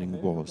beginning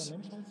was.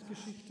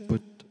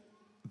 But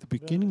the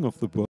beginning of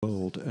the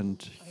world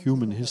and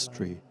human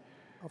history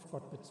Auf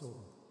Gott bezogen.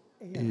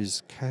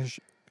 is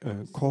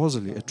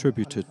causally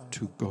attributed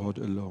to God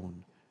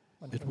alone.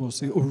 It was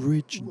the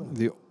origin,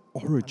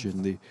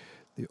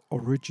 the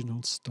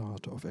original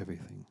start of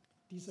everything.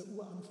 Dieser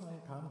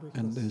Uranfang kam durch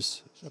And das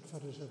this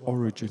schöpferische Wort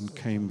origin Gottes.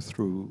 came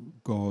through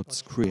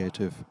God's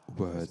creative Es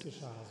word.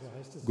 geschah, so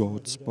heißt es God immer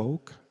wieder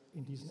spoke,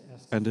 in diesen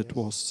ersten and it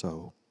Versen. was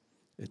so.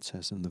 it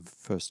says in the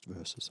first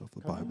verses of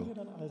the Können Bible. wir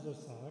dann also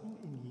sagen,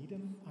 in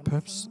jedem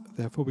Perhaps, Anfang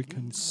therefore, we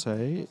can liegt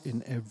say etwas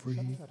in every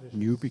Schöpferisches,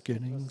 new etwas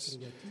beginnings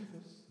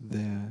Kreatives?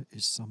 there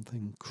is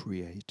something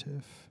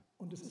creative.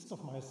 Und es ist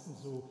doch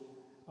meistens so,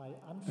 bei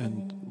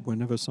And Anfängen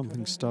whenever something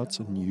können wir starts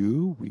auch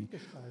anew, we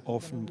mitgestalten,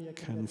 often können wir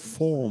can kreativ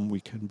form, sein, we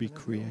can be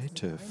können wir uns mit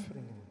creative.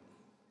 einbringen.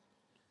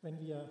 Wenn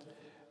wir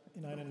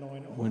in einen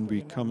neuen Ort When oder we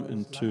in ein come neues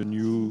into a Land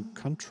new ziehen,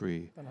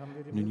 country, dann haben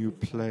wir die in a new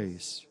Möglichkeit,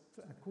 place,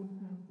 zu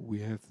erkunden, we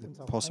have the uns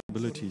auch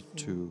possibility einzurichten,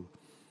 to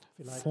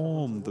vielleicht auch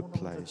form unsere the Wohnung,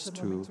 unser place, Zimmer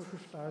to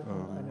mitzugestalten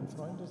und einen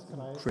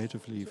Freundeskreis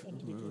creatively zu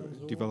entwickeln.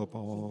 So develop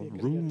our sind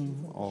wir room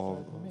kreativ und or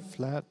gestalten mit.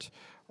 flat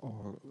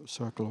or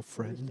circle of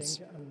Und ich friends.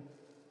 denke an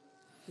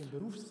den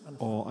Berufsanfang.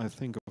 Or I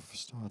think of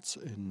starts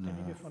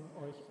Einige von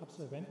euch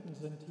Absolventen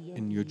sind hier,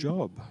 in your die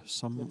job.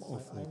 Some jetzt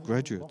of seit the einigen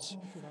graduates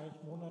Wochen,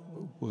 vielleicht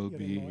Monaten will ihren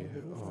be neuen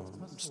Beruf als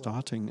Pastor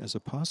starting as a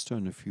pastor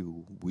in a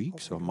few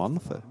weeks or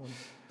months. aufgegriffen haben.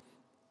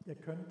 Und ihr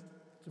könnt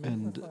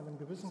And zumindest zu einem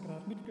gewissen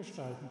Grad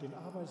mitgestalten, den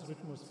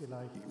Arbeitsrhythmus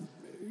vielleicht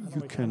an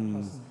you euch can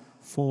anpassen.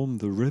 form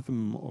the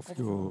rhythm of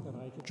your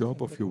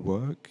job, of your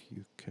work.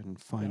 You can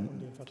find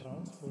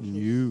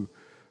new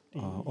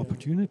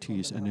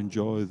opportunities and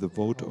enjoy the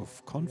vote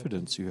of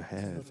confidence you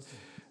have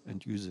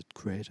and use it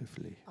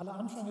creatively. Aller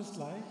Anfang ist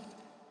leicht,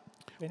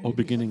 wenn All wir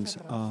die beginnings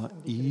Schöpferkraft are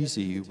und die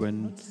easy Kreativität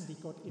when nutzen, die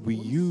Gott in we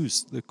uns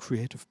use the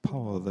creative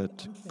power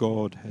that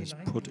God has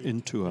put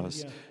into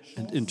us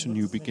and into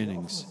new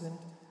beginnings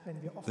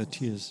that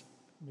He has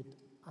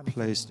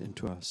placed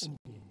into us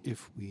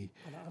if we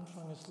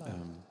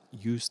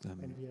use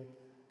them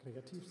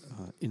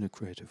in a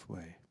creative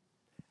way.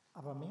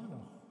 Aber mehr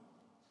noch,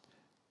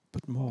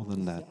 But more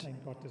than ist that, ja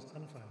ein Gott des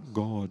Anfangs.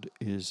 God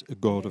is a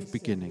God Er of ist der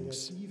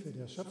beginnings. kreative,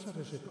 der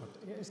schöpferische Gott.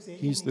 Er ist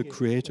He's the derjenige,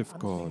 creative der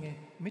God. Anfänge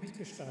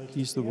mitgestaltet.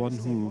 He's the Er one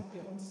ist der who Gott,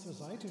 der uns zur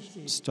Seite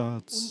steht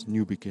starts und new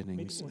mit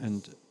beginnings uns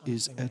and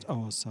is Anfänge at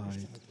our side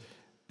gestaltet.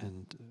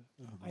 and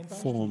Ein Beispiel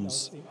forms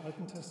aus dem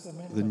Alten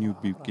Testament the new war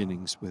Abraham.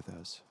 beginnings with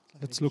us.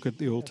 Let's look at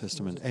the Old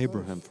Testament.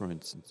 Abraham, for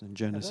instance, in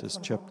Genesis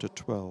chapter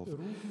 12.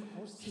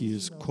 He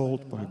is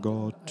called by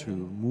God to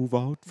move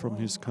out from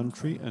his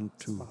country and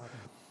to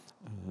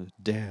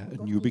dare a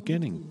new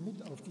beginning.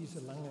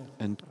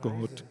 And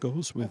God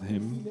goes with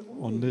him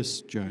on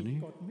this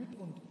journey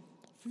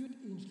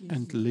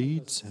and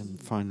leads him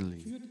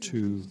finally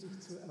to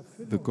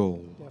the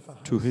goal,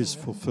 to his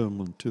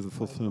fulfillment, to the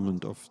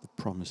fulfillment of the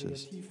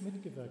promises.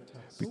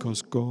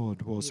 Because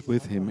God was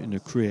with him in a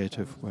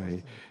creative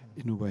way,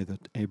 in a way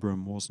that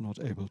Abraham was not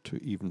able to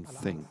even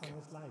think.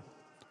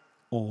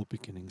 All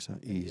beginnings are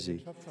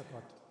easy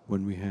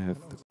when we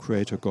have the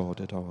Creator God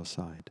at our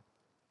side.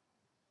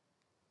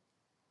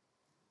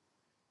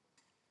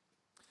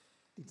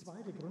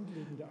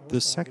 The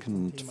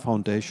second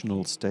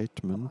foundational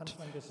statement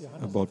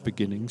about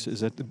beginnings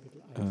is at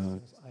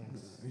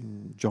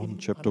in John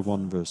chapter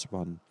 1, verse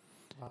 1.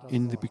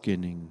 In the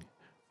beginning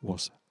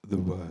was the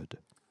Word.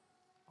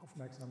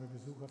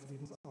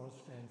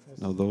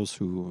 Now those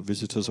who are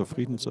visitors of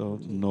Friedensau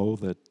know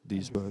that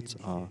these words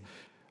are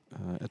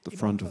at the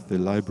front of the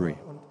library.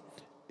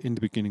 In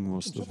the beginning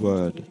was the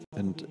Word.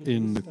 And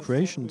in the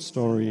creation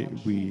story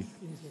we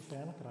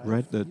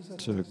read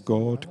that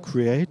God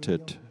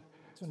created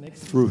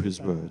through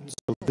His Word.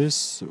 So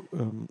this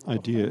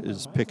idea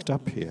is picked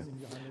up here.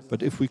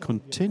 But if we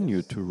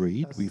continue to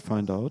read, we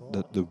find out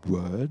that the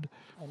Word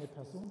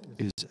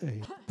is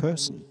a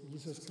person,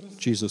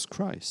 Jesus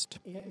Christ.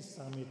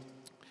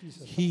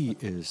 He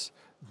is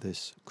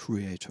this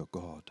Creator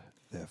God,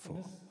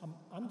 therefore.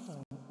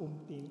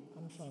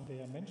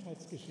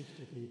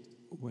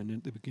 When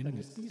in the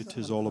beginning it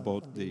is all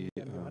about the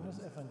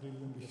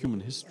human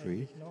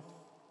history,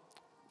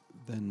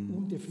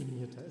 then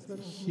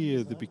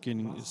here the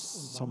beginning is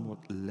somewhat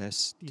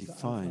less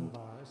defined.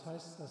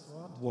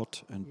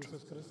 What and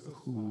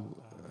who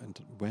and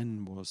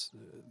when was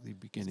the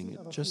beginning?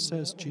 It just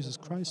says Jesus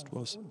Christ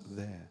was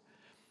there.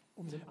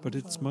 But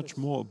it's much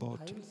more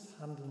about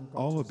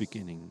our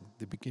beginning,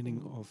 the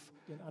beginning of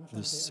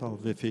the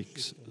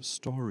salvific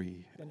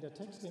story,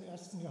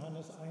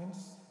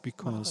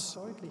 because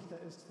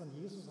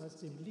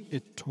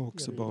it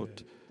talks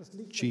about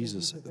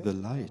Jesus, the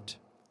light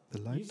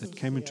that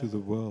came into the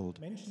world,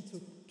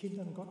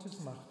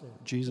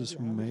 Jesus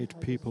who made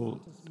people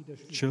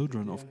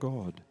children of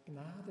God,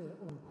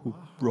 who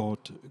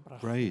brought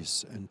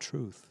grace and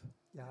truth.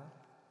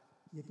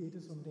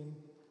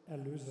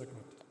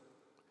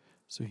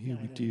 So here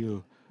we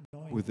deal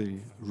with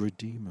a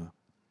Redeemer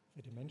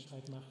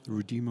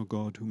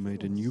God who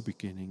made a new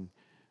beginning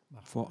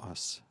for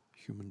us,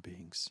 human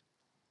beings.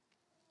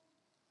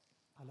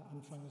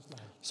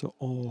 So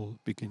all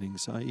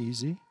beginnings are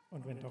easy,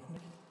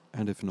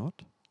 and if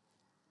not,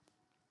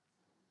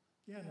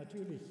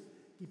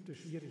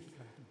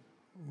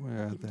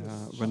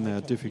 when there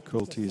are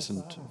difficulties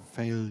and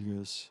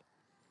failures,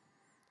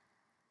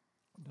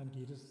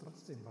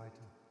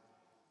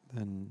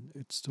 then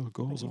it still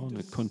goes on,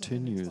 it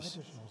continues.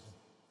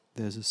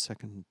 There's a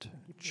second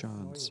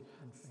chance,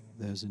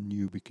 there's a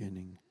new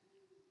beginning.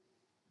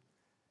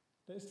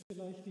 Da ist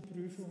vielleicht die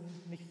Prüfung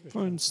nicht For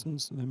bestanden.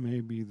 instance, there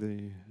may be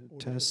the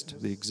test,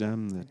 the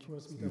exam that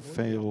you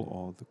fail,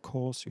 or the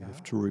course you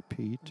have to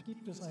repeat. Dann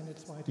gibt es eine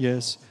zweite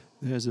Yes, Chance.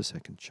 there's a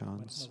second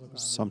chance,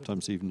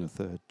 sometimes even a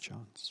third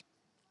chance.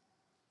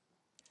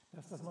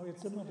 Dass das neue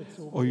Zimmer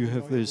bezogen Or you wird, die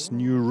have neue this Wohnung,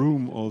 new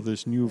room or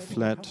this new irgendwie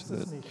flat passt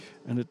das that, nicht.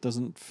 and it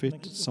doesn't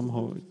fit,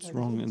 somehow it's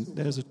wrong, and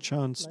there's a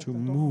chance to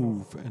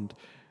move and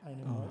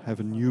have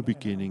a new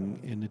beginning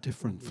in a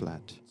different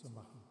flat, zu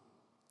machen.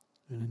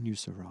 in a new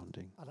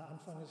surrounding. Aller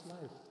Anfang ist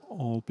leicht,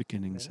 All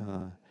beginnings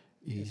are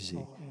es easy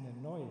auch einen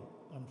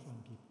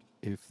Neuanfang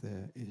gibt. if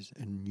there is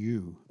a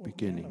new Und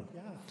beginning. mehr noch,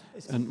 ja,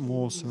 es And gibt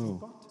more diesen so,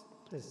 Gott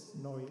des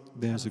Neuanfangs.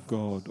 there's a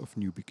God of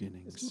new Es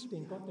beginnings, gibt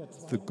den Gott der the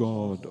zweiten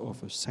God Chance,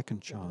 of a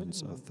second der chance,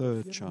 dritten, a der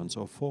third vierten, chance,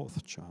 or fourth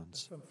der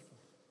chance, fünften.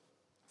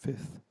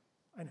 fifth.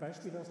 Ein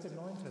Beispiel aus dem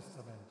Neuen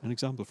Testament. An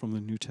example from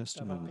the New Da war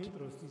Testament.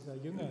 Petrus, dieser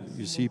Jünger,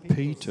 You Simon see Petrus.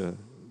 Peter,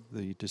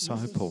 the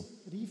disciple,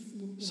 Jesus rief ihn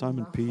in die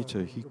Simon Peter,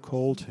 Nachfolge. he In Lukas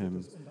called 5 him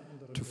wird es unter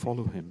anderem to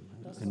follow him.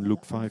 Das war In der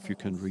Luke 5 Anfang you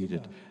can als read it.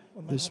 Jünger.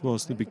 Und man This hat den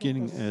was the Eindruck,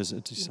 beginning dass as a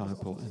ihm das disciple,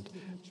 and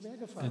offensichtlich nicht schwer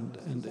gefallen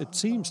ist. and Dieser it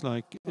seems Anfang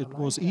like war it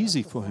was leicht. Er hat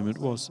easy for him. It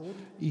sofort was sein Boot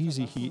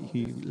easy. verlassen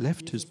He und ist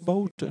left his Jesus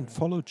boat and nachgegangen.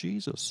 followed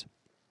Jesus.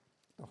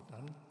 Doch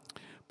dann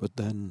But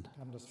then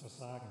kam das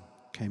Versagen.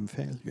 came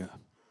failure.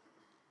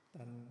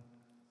 Dann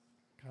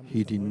kam die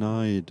He Verleugnung,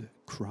 denied der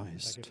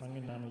Christ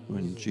Gefangennahme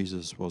when Jesu.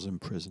 Jesus was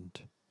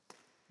imprisoned.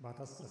 War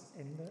das das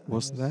Ende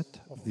Was eines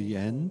that the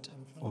end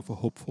hoffnungsvollen of a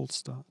Anfangs? hopeful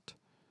start?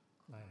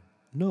 Nein.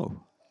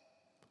 No.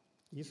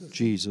 Jesus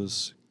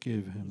Jesus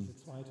diese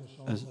zweite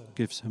Chance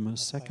gives him a nach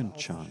seiner second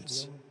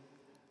chance Auferstehung,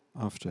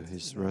 after als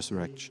his ihm am See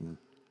resurrection,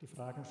 die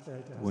Fragen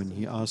stellte, hast when du he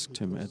mich lieb, asked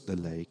him at Petrus? the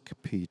lake,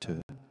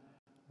 Peter, Dann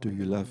do you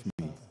weiter love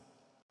meine me? Schafe.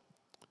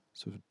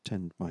 So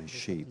tend my Petrus hat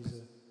sheep.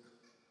 diese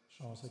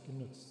Chance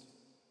genutzt.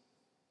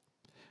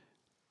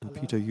 And Aller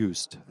Peter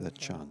used that Anfang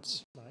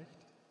chance. ist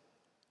leicht,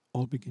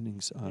 All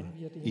beginnings are wenn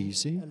wir den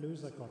easy,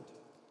 Erlösergott,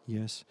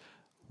 yes,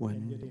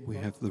 wenn wir when den we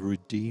Gott have the des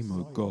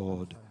Redeemer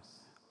God,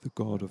 Neuanfangs the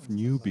God an of unserer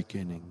new Seite haben.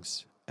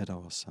 beginnings, at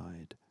our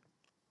side.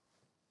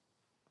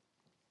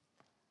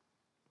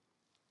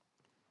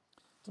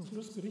 Zum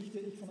Schluss berichte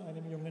ich von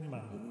einem jungen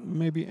Mann.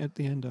 Maybe at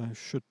the end I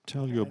should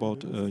tell you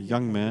about a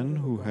young man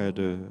who had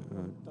a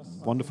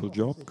wonderful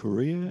job,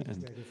 career,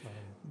 and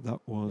that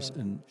was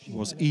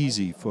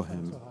easy for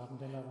him.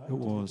 It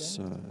was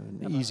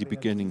an easy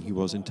beginning. He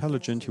was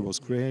intelligent, he was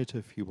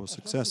creative, he was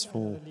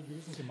successful,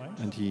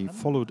 and he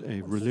followed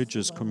a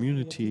religious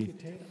community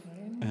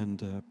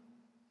and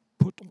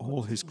put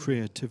all his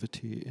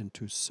creativity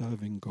into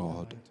serving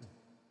God.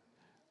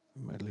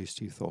 At least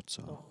he thought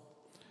so.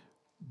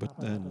 But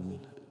then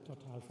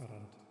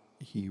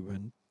he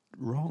went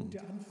wrong.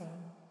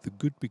 The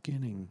good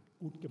beginning,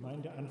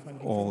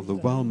 or the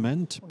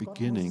well-meant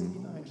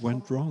beginning,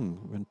 went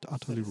wrong, went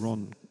utterly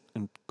wrong,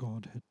 and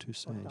God had to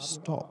say,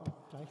 stop.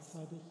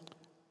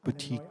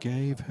 But he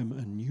gave him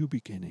a new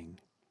beginning,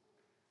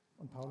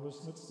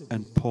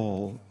 and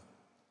Paul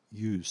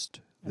used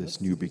this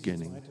new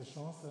beginning.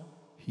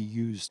 He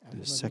used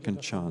the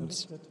second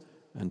chance,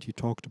 and he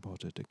talked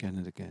about it again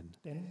and again.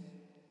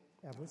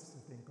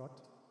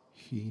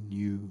 He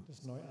knew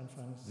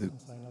the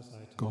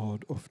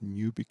God of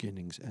new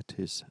beginnings at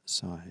his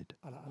side.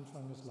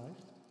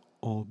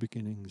 All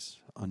beginnings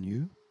are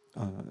new,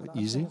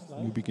 easy.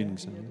 New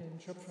beginnings are new.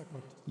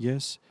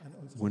 Yes,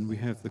 when we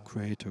have the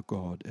Creator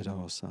God at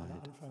our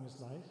side.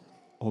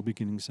 All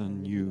beginnings are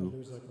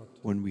new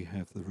when we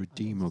have the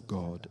Redeemer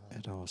God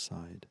at our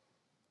side.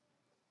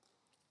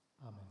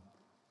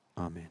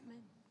 Amen.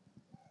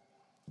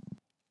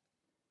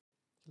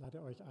 Ich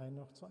lade euch ein,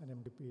 noch zu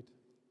einem Gebet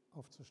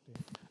aufzustehen.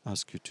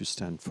 Ask you to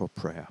stand for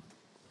prayer.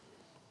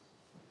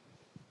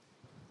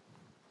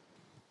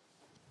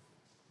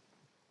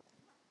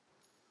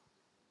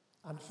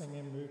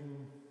 Anfänge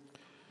mögen,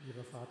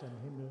 lieber Vater im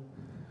Himmel,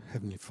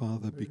 Heavenly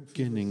Father, mögen vieles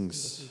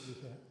beginnings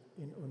Unterschiedliche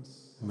in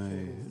uns may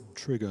hervorrufen.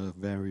 trigger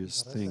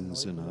various Interesse,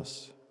 things in Neugier,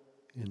 us: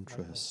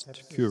 interest,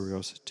 Skepsis,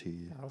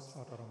 curiosity,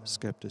 Herausforderungen.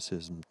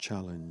 skepticism,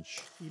 challenge.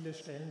 Viele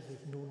stellen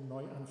sich nun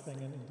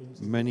Neuanfängen, indem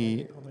sie Many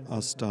hierher gekommen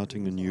are sind,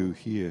 starting nach anew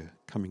Friedensau, here,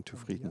 coming to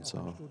um hier auch ein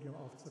Friedensau Studium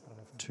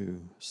aufzugreifen. to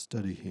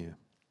study here.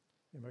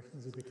 Wir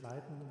möchten sie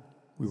begleiten.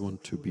 We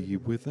want to be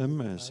with them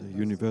as a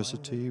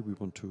university, we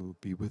want to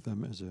be with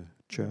them as a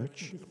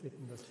church,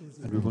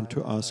 and we want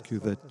to ask you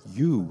that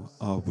you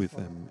are with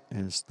them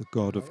as the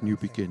God of new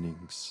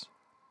beginnings.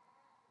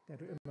 Der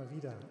du immer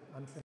wieder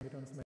Anfänge mit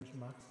uns Menschen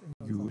machst, in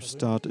You unserem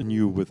start persönlichen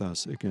anew Leben, with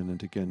us again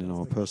and again in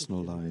our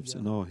personal lives,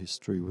 in our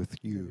history with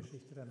in der you,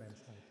 Geschichte der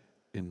Menschheit.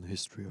 in the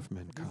history of Für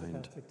diese mankind.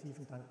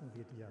 Perspektiven danken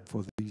wir dir,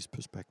 For these weil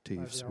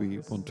perspectives, wir auch we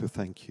wissen, want to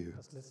thank you,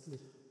 dass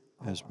letztlich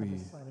as auch we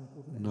alles zu einem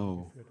guten Ende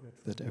know geführt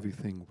wird. that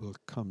everything will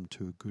come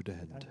to a good Wir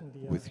end danken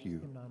dir with you.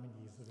 im Namen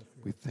Jesu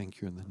dafür. We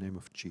thank you in the name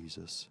of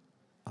Jesus.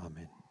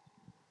 Amen.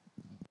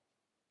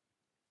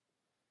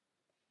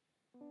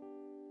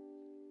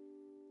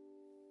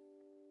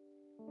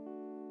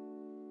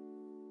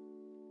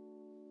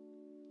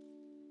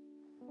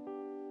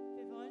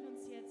 Wir wollen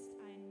uns jetzt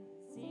ein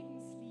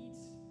Segenslied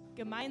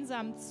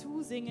gemeinsam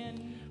zusingen.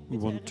 We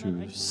want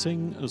to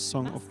sing a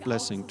song of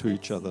blessing to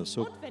each other,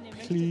 so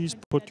please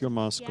put your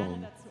mask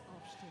on.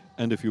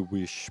 And if you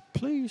wish,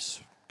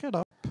 please get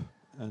up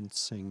and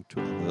sing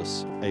to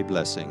others a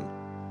blessing.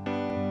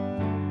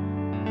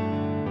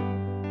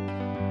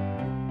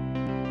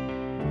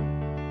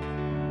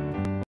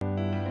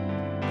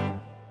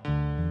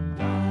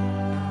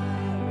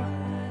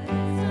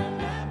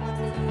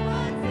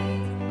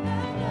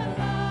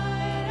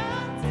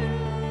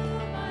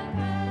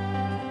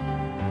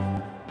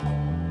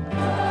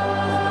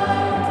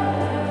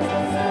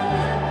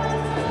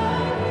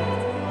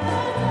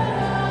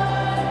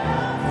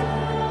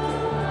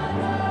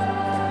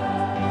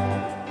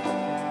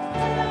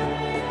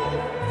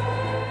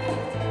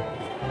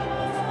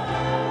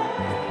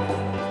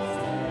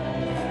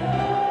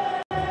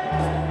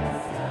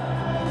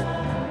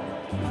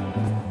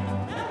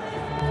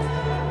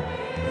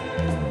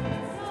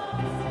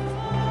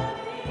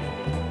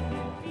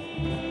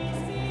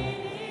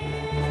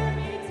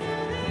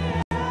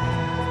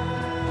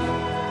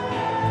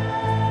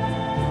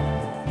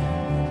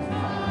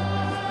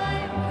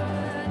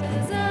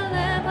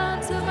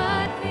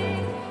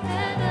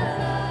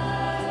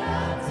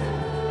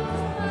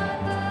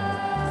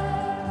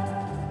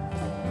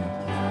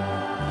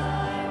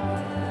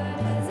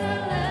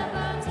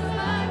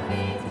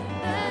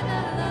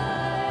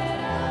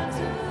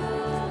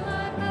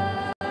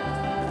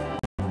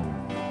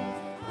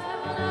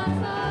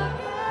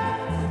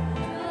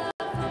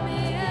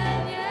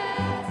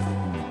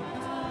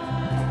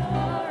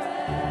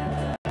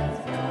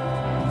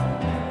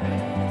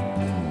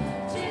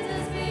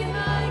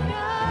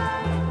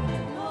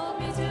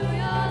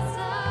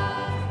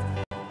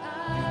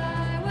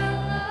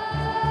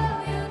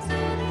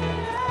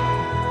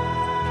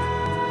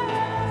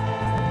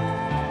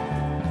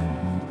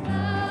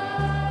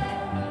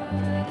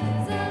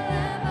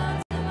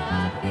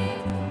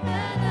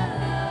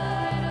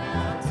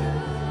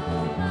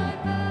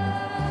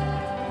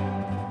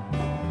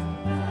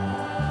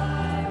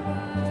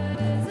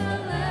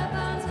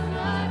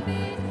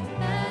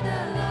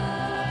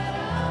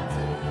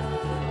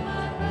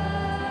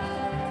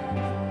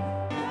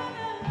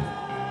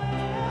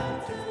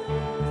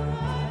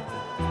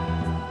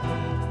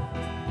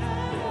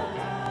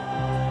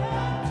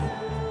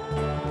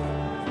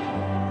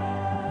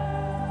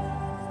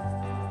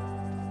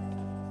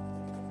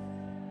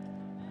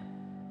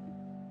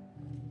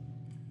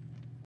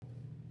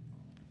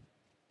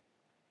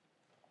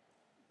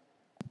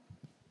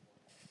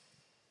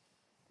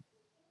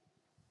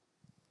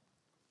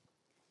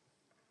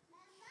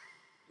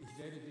 Ich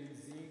werde den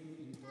Segen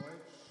in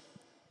Deutsch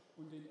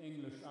und in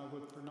English. I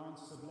will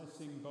pronounce the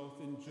blessing both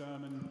in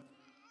German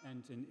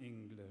and in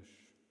English.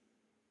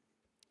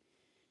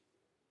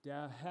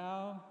 Der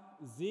Herr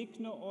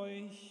segne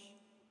euch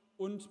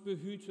und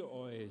behüte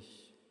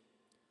euch.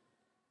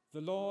 The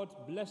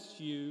Lord bless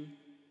you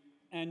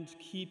and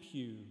keep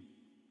you.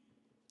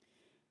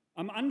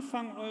 Am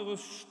Anfang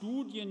eures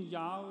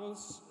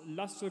Studienjahres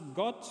lasse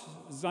Gott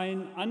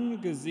sein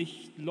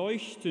Angesicht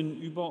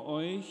leuchten über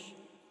euch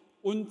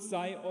und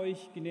sei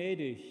euch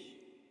gnädig.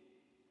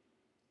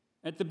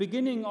 At the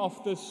beginning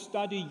of the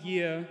study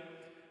year,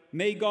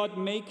 may God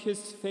make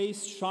his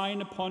face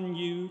shine upon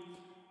you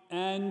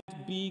and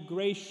be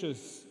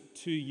gracious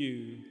to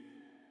you.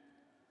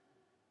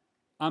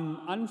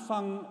 Am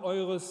Anfang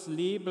eures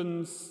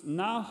Lebens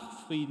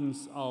nach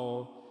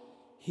Friedensau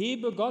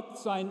hebe Gott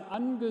sein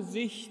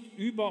Angesicht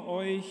über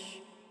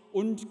euch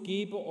und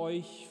gebe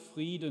euch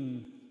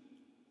Frieden.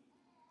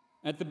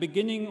 At the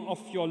beginning of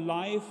your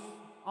life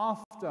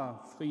after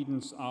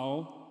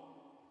Friedensau,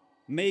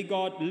 may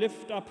God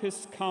lift up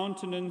his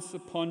countenance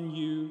upon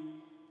you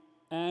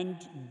and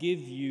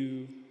give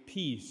you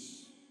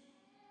peace.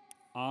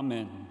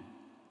 Amen.